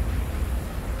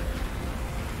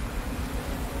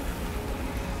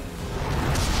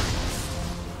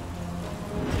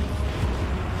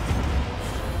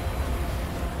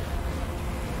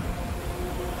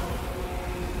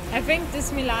 I think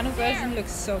this Milano version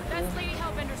looks so cool. That's Lady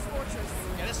Hellbender's fortress.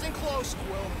 Get us in close,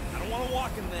 Quill. I don't want to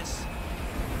walk in this.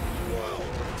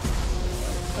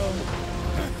 Oh.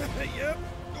 Yep,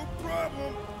 no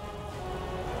problem.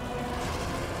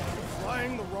 You're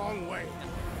flying the wrong way.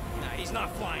 Nah, he's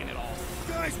not flying at all.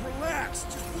 Guys, relax.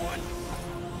 Just one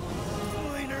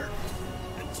minor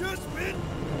adjustment.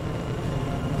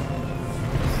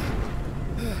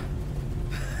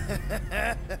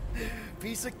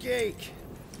 Piece of cake.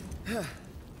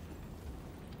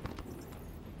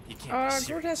 He can't be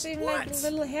Groot has serious. even like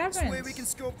little hair This way we bands. can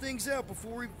scope things out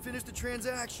before we finish the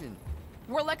transaction.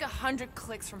 We're like 100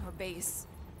 clicks from her base.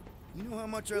 You know how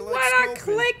much I like What are scoping.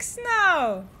 clicks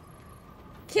now?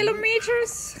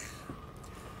 Kilometers?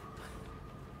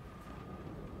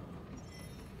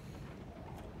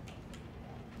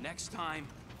 Next time,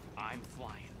 I'm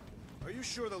flying. Are you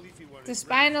sure the leafy one The is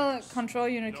spinal control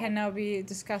unit can now be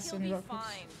discussed He'll in be Rocket.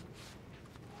 fine.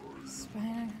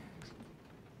 Spinal.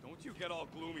 Don't you get all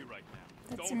gloomy right now.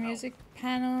 That's a Don't help. music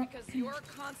panel. Because your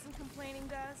constant complaining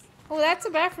does. Oh, that's a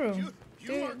bathroom.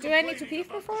 You are Do I need to pee complaining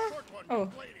about before? the short one Oh.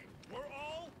 complaining. We're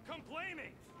all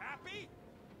complaining. Happy?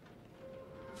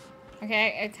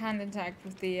 Okay, I can't interact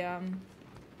with the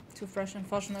toothbrush,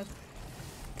 unfortunate.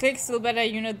 Click's still better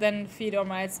unit than feet or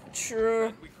mites.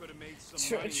 True. We could have made some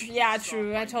True. money True. Yeah, from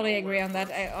true. I something totally agree nowhere on that.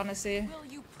 first. I honestly. Will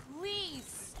you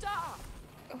please stop?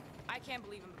 I can't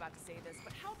believe I'm about to say this,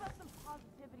 but how about some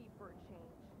positivity for a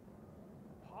change?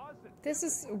 Positive. This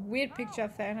is a weird picture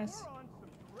of Thanos. We're on some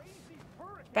crazy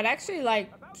hurricane. But actually,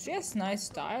 like, she has nice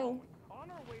style. On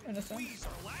our way In a to sense. squeeze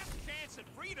our last chance at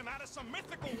freedom out of some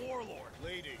mythical warlord.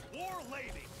 Lady. War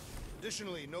lady.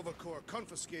 Additionally, Nova Corps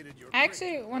confiscated your... I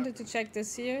actually wanted to check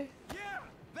this here. Yeah,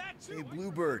 that too. Hey,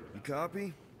 Bluebird, you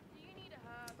copy? Do you need a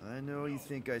hug? I know you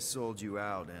think I sold you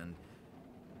out, and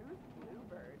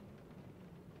Bluebird.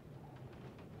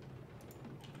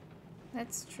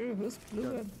 That's true. Who's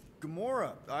Bluebird?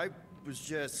 Gamora, I was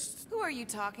just... Who are you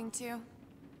talking to?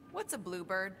 What's a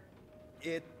bluebird?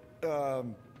 It,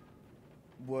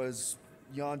 was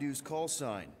Yondu's call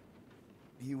sign.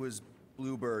 He was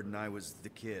Bluebird and I was the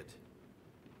kid.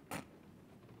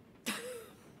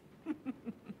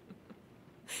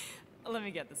 Let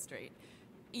me get this straight.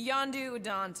 Yondu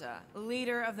Udanta,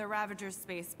 leader of the Ravagers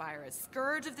Space Spire,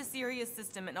 scourge of the Sirius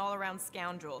system and all-around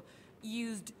scoundrel,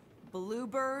 used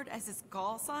Bluebird as his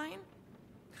call sign?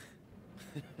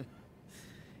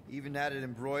 Even had it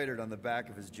embroidered on the back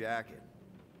of his jacket.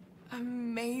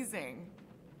 Amazing.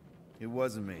 It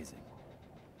was amazing.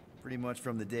 Pretty much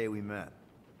from the day we met.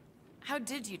 How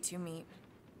did you two meet?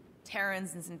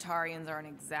 Terrans and Centaurians aren't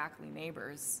exactly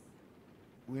neighbors.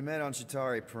 We met on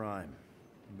Chitauri Prime,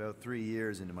 about 3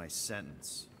 years into my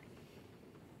sentence.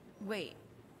 Wait,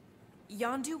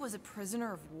 Yondu was a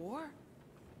prisoner of war?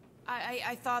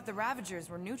 I thought the Ravagers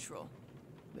were neutral.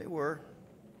 They were,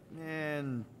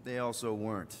 and they also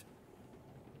weren't.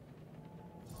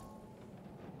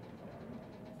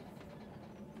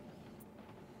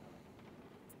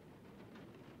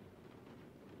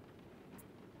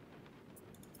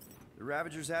 The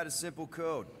Ravagers had a simple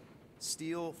code.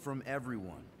 Steal from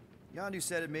everyone. Yondu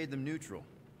said it made them neutral.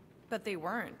 But they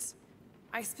weren't.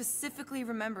 I specifically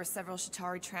remember several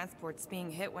Chitauri transports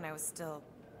being hit when I was still...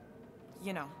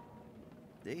 you know.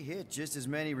 They hit just as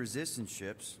many resistance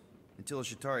ships, until a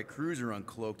Chitauri cruiser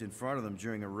uncloaked in front of them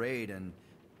during a raid and...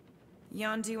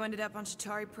 Yondu ended up on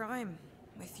Chitauri Prime.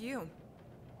 With you.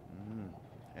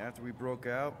 After we broke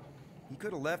out, he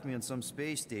could have left me on some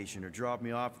space station or dropped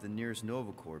me off at the nearest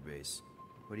Nova Corps base.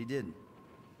 But he didn't.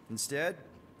 Instead,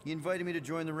 he invited me to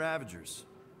join the Ravagers.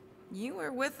 You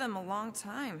were with them a long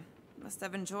time. Must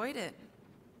have enjoyed it.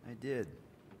 I did.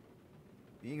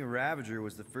 Being a Ravager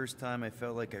was the first time I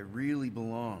felt like I really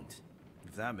belonged,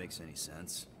 if that makes any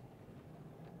sense.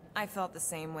 I felt the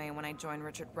same way when I joined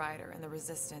Richard Ryder and the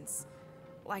Resistance.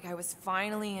 Like I was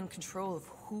finally in control of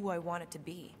who I wanted to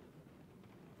be.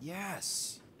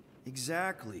 Yes,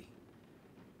 exactly.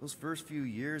 Those first few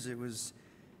years, it was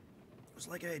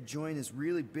like I had joined this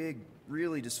really big,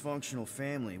 really dysfunctional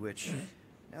family, which,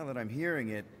 now that I'm hearing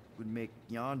it, would make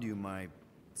Yondu my...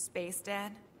 Space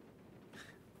Dad?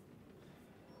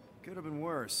 Could have been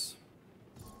worse.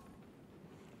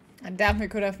 It definitely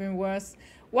could have been worse.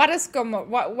 What is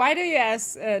Gamora? Why do you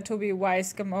ask Toby, why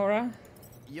is Gamora?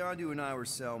 Yondu and I were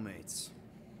cellmates.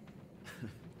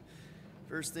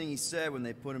 First thing he said when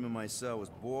they put him in my cell was,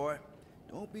 "Boy,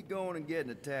 don't be going and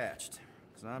getting attached,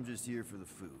 because I'm just here for the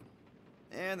food."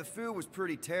 And the food was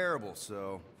pretty terrible,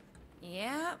 so...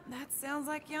 Yeah, that sounds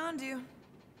like Yondu.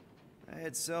 I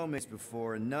had cellmates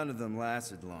before, and none of them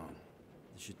lasted long.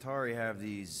 The Shatari have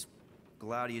these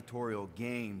gladiatorial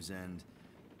games, and...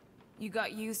 You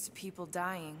got used to people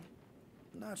dying.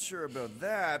 Not sure about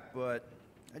that, but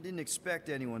I didn't expect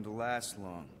anyone to last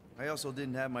long. I also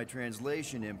didn't have my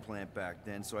translation implant back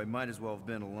then, so I might as well have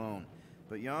been alone.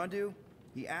 But Yondu,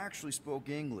 he actually spoke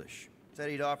English. Said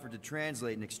he'd offered to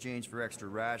translate in exchange for extra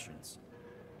rations.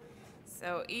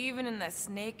 So even in the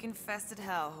snake-infested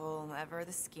hellhole, ever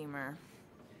the schemer.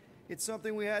 It's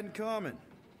something we had in common.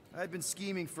 I'd been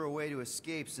scheming for a way to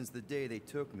escape since the day they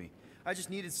took me. I just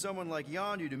needed someone like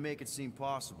Yondu to make it seem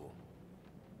possible.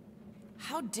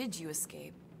 How did you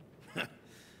escape?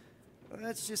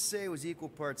 Let's just say it was equal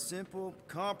parts simple,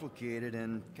 complicated,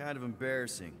 and kind of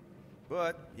embarrassing.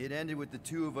 But it ended with the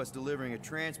two of us delivering a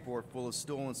transport full of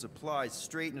stolen supplies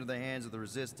straight into the hands of the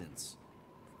Resistance.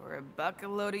 For a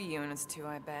bucket-load of units too,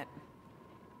 I bet.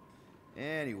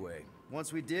 Anyway,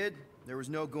 once we did, there was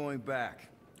no going back.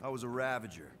 I was a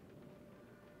Ravager.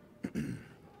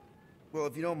 Well,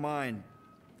 if you don't mind,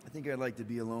 I think I'd like to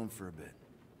be alone for a bit.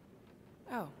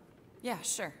 Oh, yeah,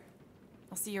 sure.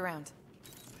 I'll see you around.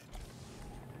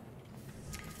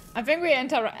 I think we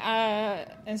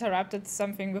interrupted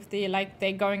something with the, like,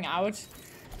 they going out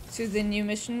to the new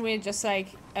mission we just, like,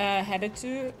 headed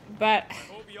to, but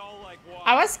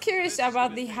I was curious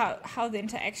about the how the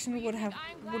interaction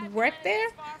would work there,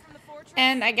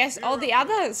 and I guess all the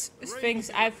other things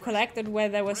I've collected where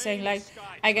they were saying, like,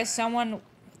 I guess someone,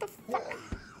 what the fuck?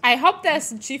 I hope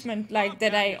there's achievement, like,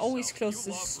 that I always close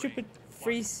the stupid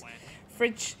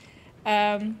fridge.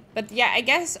 But yeah, I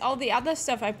guess all the other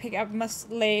stuff I pick up must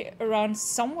lay around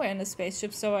somewhere in the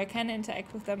spaceship, so I can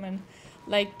interact with them and,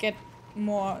 like, get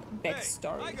more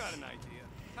backstory. Hey, I got an idea.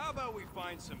 How about we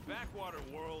find some backwater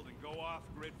world and go off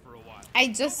grid for a while? I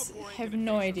just have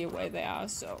no idea where they are,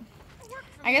 so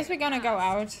I guess we're gonna go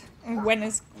out. When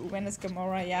is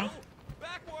Gamora? Yeah.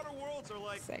 Backwater worlds are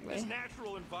like exactly. this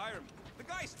natural environment. The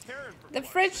guy's tearing for the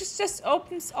fridge just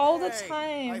opens all the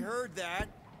time. I heard that.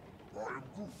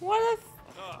 What if...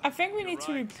 I think we need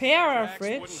to repair our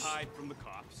fridge. Wouldn't hide from the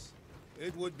cops.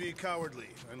 It would be cowardly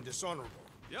and dishonorable.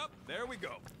 Yep, there we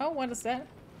go. Oh, what is that?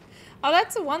 Oh,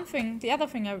 that's the one thing. The other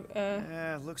thing I...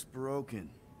 Yeah, it looks broken.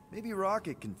 Maybe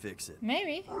Rocket can fix it.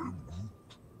 Maybe.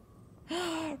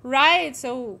 Right,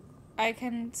 so I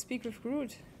can speak with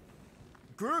Groot.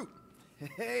 Groot!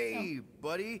 Hey, Oh.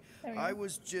 buddy. I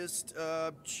was just,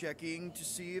 checking to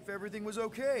see if everything was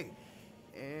okay.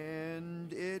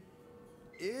 And it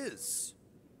is.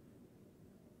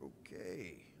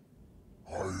 Okay.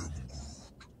 I am Groot.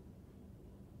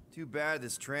 Too bad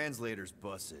this translator's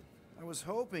busted. I was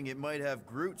hoping it might have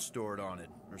Groot stored on it,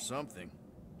 or something.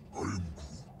 I am Groot.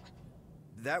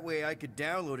 That way I could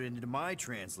download it into my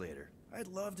translator. I'd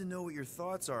love to know what your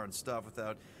thoughts are on stuff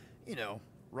without, you know,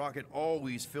 Rocket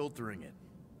always filtering it.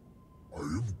 I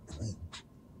am Groot.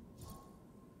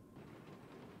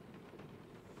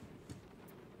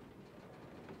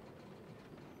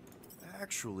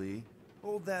 Actually,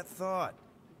 hold that thought.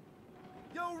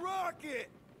 Yo, Rocket!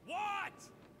 What?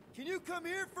 Can you come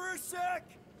here for a sec?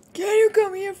 Can you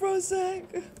come here for a sec?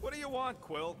 What do you want,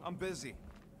 Quill? I'm busy.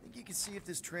 Think you can see if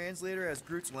this translator has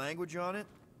Groot's language on it?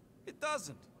 It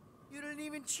doesn't. You didn't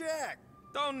even check.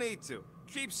 Don't need to.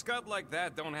 Cheap scud like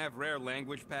that don't have rare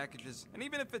language packages, and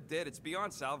even if it did, it's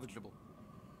beyond salvageable.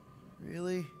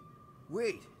 Really?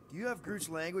 Wait, do you have Groot's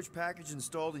language package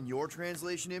installed in your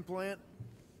translation implant?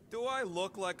 Do I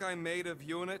look like I'm made of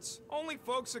units? Only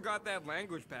folks who got that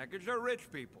language package are rich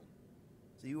people.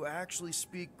 So you actually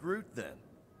speak Groot then?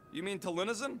 You mean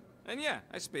Talinisan? And yeah,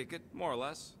 I speak it, more or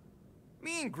less.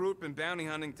 Me and Groot been bounty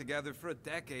hunting together for a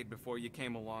decade before you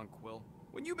came along, Quill.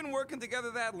 When you've been working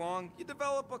together that long, you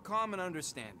develop a common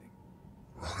understanding.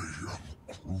 I am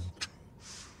Groot.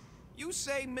 You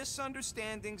say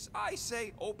misunderstandings, I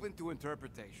say open to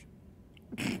interpretation.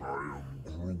 I am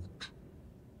Groot.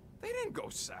 They didn't didn't go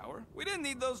sour. We didn't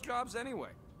need those jobs anyway.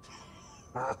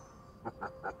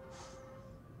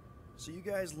 So you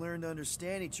guys learned to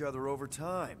understand each other over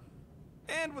time.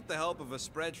 And with the help of a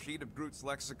spreadsheet of Groot's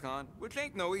lexicon, which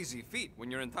ain't no easy feat when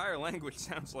your entire language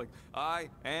sounds like I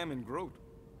am in Groot.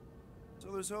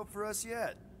 So there's hope for us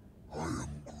yet.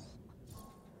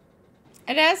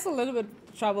 It has a little bit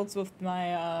troubles with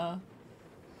my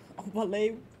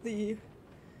overlay the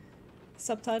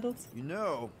subtitles. You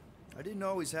know, I didn't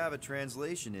always have a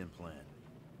translation implant.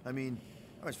 I mean,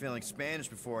 I was feeling Spanish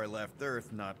before I left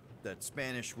Earth, not that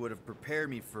Spanish would have prepared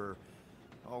me for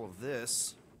all of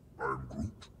this. I'm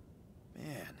Groot.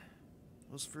 Man,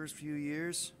 those first few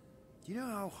years, do you know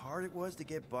how hard it was to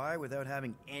get by without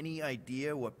having any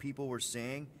idea what people were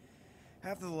saying?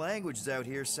 Half of the languages out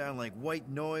here sound like white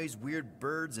noise, weird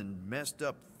birds, and messed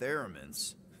up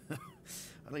theremins. I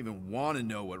don't even want to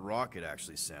know what Rocket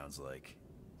actually sounds like.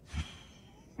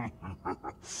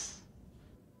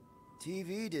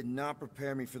 TV did not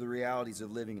prepare me for the realities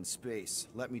of living in space,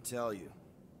 let me tell you.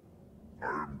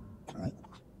 I'm Groot.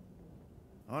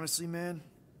 Honestly, man,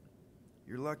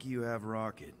 you're lucky you have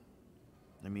Rocket.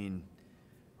 I mean,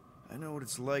 I know what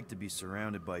it's like to be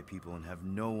surrounded by people and have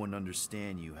no one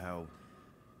understand you, how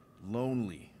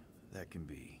lonely that can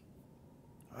be.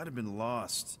 I'd have been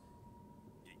lost.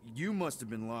 You must have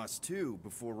been lost too,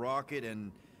 before Rocket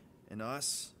and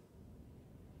us.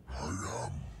 I am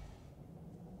Groot.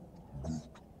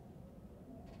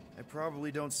 I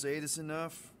probably don't say this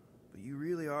enough, but you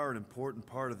really are an important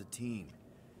part of the team.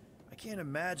 I can't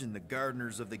imagine the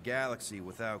Gardeners of the Galaxy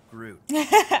without Groot.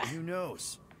 Who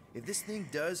knows? If this thing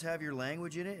does have your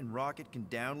language in it and Rocket can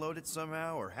download it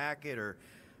somehow or hack it or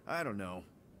I don't know.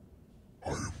 I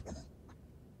am Groot.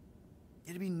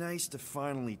 It'd be nice to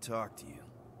finally talk to you.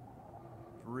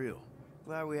 For real.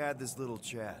 Glad we had this little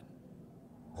chat.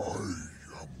 I am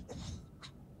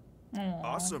Groot.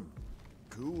 Awesome.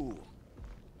 Cool.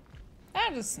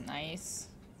 That is nice.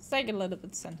 It's like a little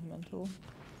bit sentimental.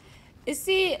 Is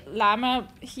the llama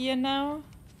here now?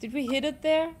 Did we hit it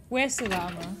there? Where's the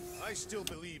llama? I still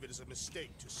believe it is a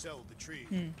mistake to sell the tree.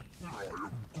 I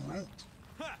am Groot.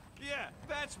 Ha! Yeah,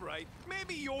 that's right.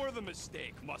 Maybe you're the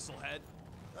mistake, musclehead.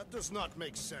 That does not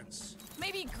make sense.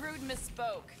 Maybe Groot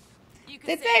misspoke. You could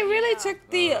Did say they really he, took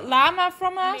the llama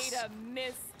from us? made a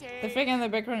mistake. The thing in the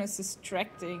background is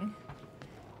distracting.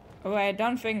 Oh, I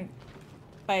don't think...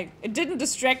 Like, it didn't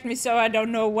distract me, so I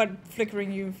don't know what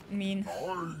flickering you mean. I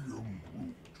am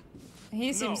Groot.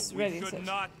 He seems no, ready we to... should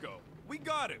not go. We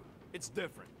got to. It's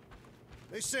different.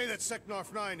 They say that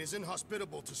Seknarf 9 is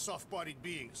inhospitable to soft-bodied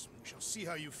beings. We shall see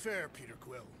how you fare, Peter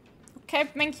Quill. Okay,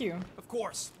 thank you. Of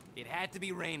course. It had to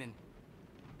be raining.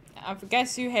 I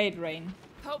guess you hate rain.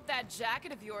 Hope that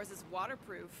jacket of yours is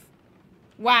waterproof.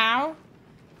 Wow.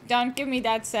 Don't give me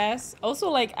that sass. Also,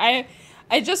 like, I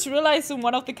just realized in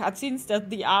one of the cutscenes that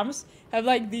the arms have,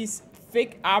 like, these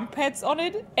thick arm pads on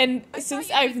it. And since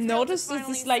I've noticed this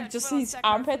is, like, just these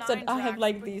arm pads that I have,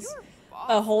 like, these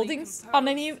holdings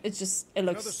underneath, it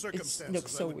looks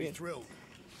so weird.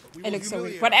 It looks so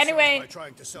weird. But anyway,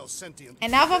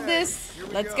 enough of this.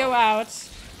 Let's go out.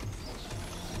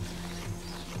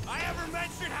 I ever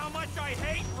mentioned how much I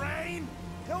hate rain?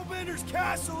 Hellbender's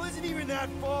castle isn't even that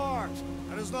far.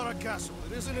 That is not a castle.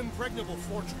 It is an impregnable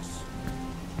fortress.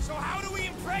 So how do we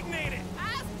impregnate it?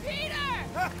 Ask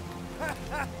Peter!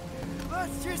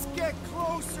 Let's just get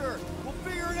closer. We'll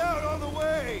figure it out on the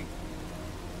way.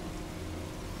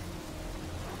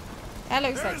 That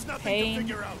looks There is like nothing to pain.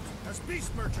 figure out. As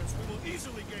beast merchants, we will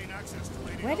easily gain access to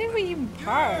Lady Where did we even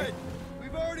park? Good.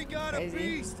 We've already got Crazy. a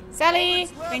beast. Sally, All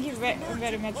that's left thank you is very, the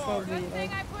very much for merchant the Good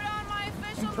thing I put on my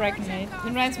official impregnate. merchant It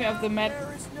reminds me of the part. mad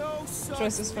There is no such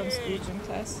choices from thing, Scrooge in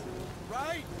class.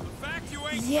 right? The fact you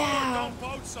ain't Yeah. going don't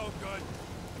bode so good.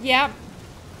 Yeah.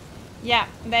 Yeah,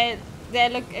 they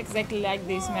look exactly like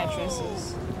these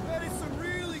mattresses. That is some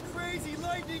really crazy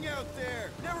lightning out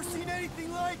there. Never seen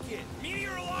anything like it.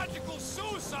 Meteorological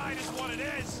suicide is what it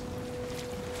is.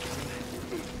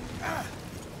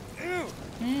 Ooh,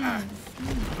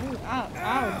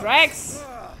 ow, Drax!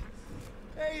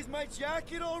 Hey, is my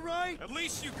jacket all right? At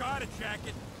least you got a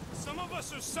jacket. Some of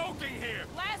us are soaking here.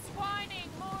 Less whining,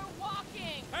 more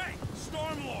walking. Hey,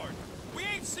 Stormlord. We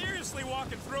ain't seriously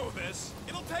walking through this.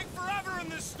 It'll take forever in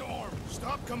this storm.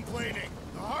 Stop complaining.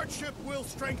 The hardship will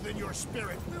strengthen your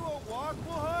spirit. We won't walk,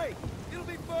 we'll hike. It'll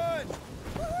be fun.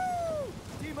 Woohoo!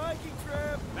 Team hiking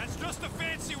trip. That's just a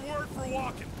fancy word for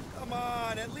walking. Come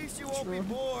on, at least you won't be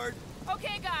bored.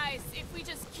 Okay, guys, if we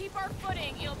just keep our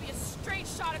footing, it'll be a straight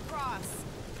shot across.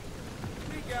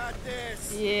 We got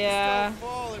this. Yeah. Just don't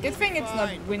fall and Good we'll thing be it's not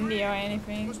fine. windy or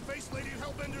anything. Must face Lady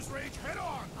Hellbender's rage head on.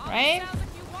 Almost Right? sounds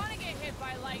like you want to get hit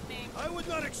I would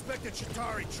not expect a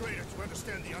Chitauri trader to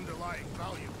understand the underlying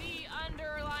value. The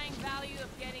underlying value of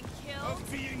getting killed?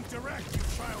 Of being direct, you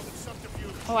child of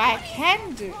subterfuge. Oh, I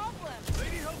can do.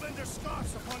 Lady Hellbender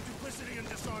scoffs upon duplicity and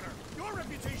dishonor. Your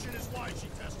reputation is why she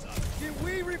tests us. Can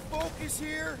we refocus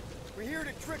here? We're here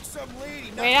to trick some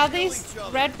lady. Wait, are these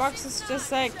red boxes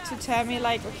just like to tell me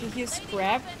like, okay, here's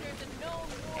scrap?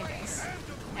 I guess.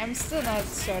 I'm still not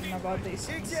certain about these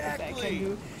things, if I can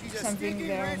do something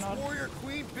there or not. Warrior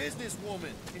queen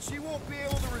businesswoman, and she won't be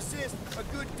able to resist a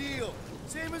good deal.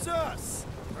 Same as us.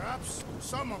 Perhaps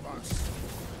some of us.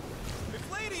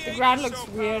 The ground looks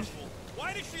weird.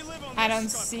 I don't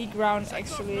see ground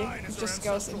actually. It just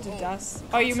goes into dust.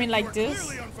 Oh, you mean like this?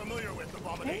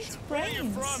 It's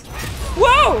brains.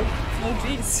 Whoa! Oh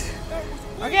jeez.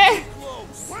 Okay.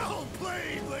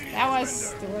 That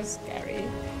was scary.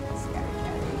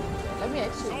 Let me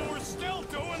actually. So we're still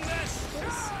doing this.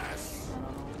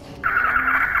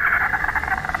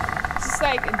 This is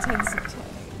like intensity.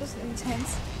 This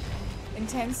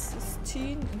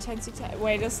intensity.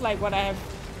 Wait, that's like what I have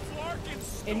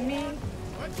in me.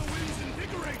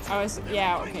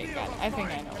 Yeah, okay, got it. I think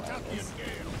I know what it is.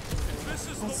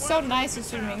 It's so nice to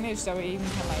speak English so we even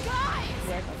can like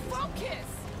work on this.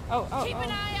 Oh. Keep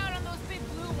an eye out on those big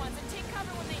blue ones and take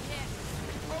cover when they hit,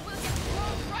 or we'll get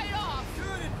blown right off.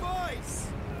 Good advice.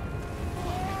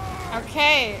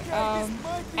 Okay,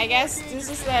 I guess this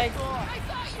is like. I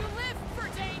thought you lived for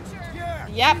danger.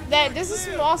 Yep, this is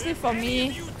mostly for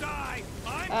me.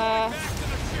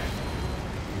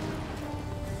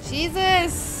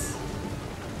 Jesus.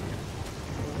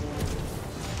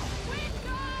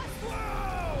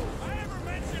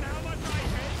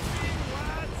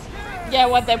 Yeah,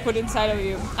 what they put inside of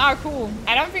you. Oh, cool.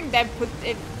 I don't think they put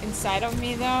it inside of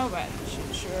me though, but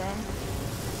sure.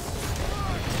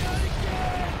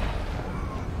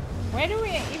 Where do we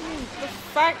even the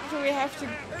fuck do we have to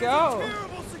go?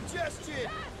 Terrible suggestion.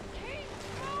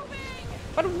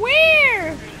 But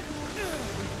where?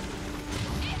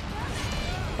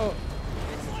 Oh.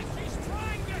 It's like she's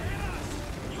trying to hit us.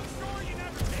 You sure you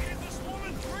never dated this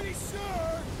woman? Pretty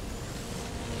sure.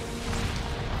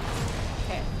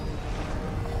 Okay.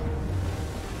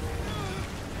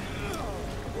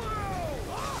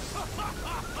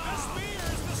 This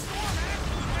fears the storm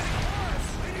actually getting worse.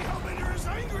 Lady Hellbender is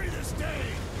angry this day.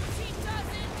 She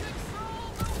doesn't control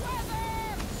the weather.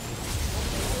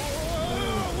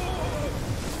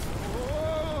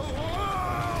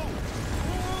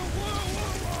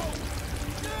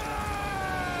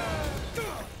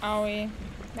 Owie.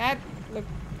 That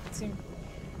seemed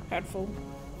hurtful.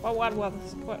 But what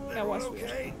that was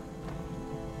weird.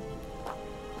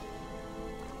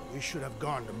 We should have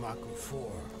gone to Maku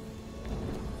 4.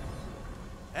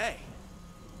 Hey,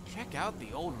 check out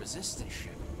the old resistance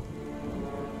ship.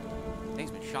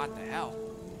 Thing's been shot to hell.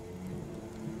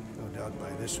 No doubt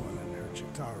by this one and her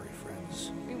Chitauri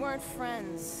friends. We weren't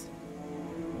friends.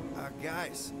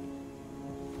 Guys.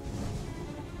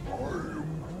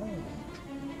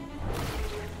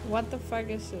 What the fuck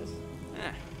is this?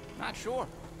 Not sure.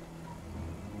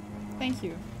 Thank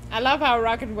you. I love how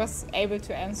Rocket was able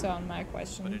to answer on my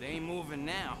question. But it ain't moving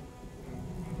now.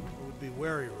 I would be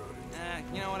wary, Rodent.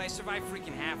 You know, when I survived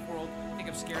freaking Half-World, I think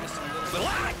I'm scared of some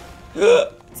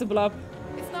little... It's a blob.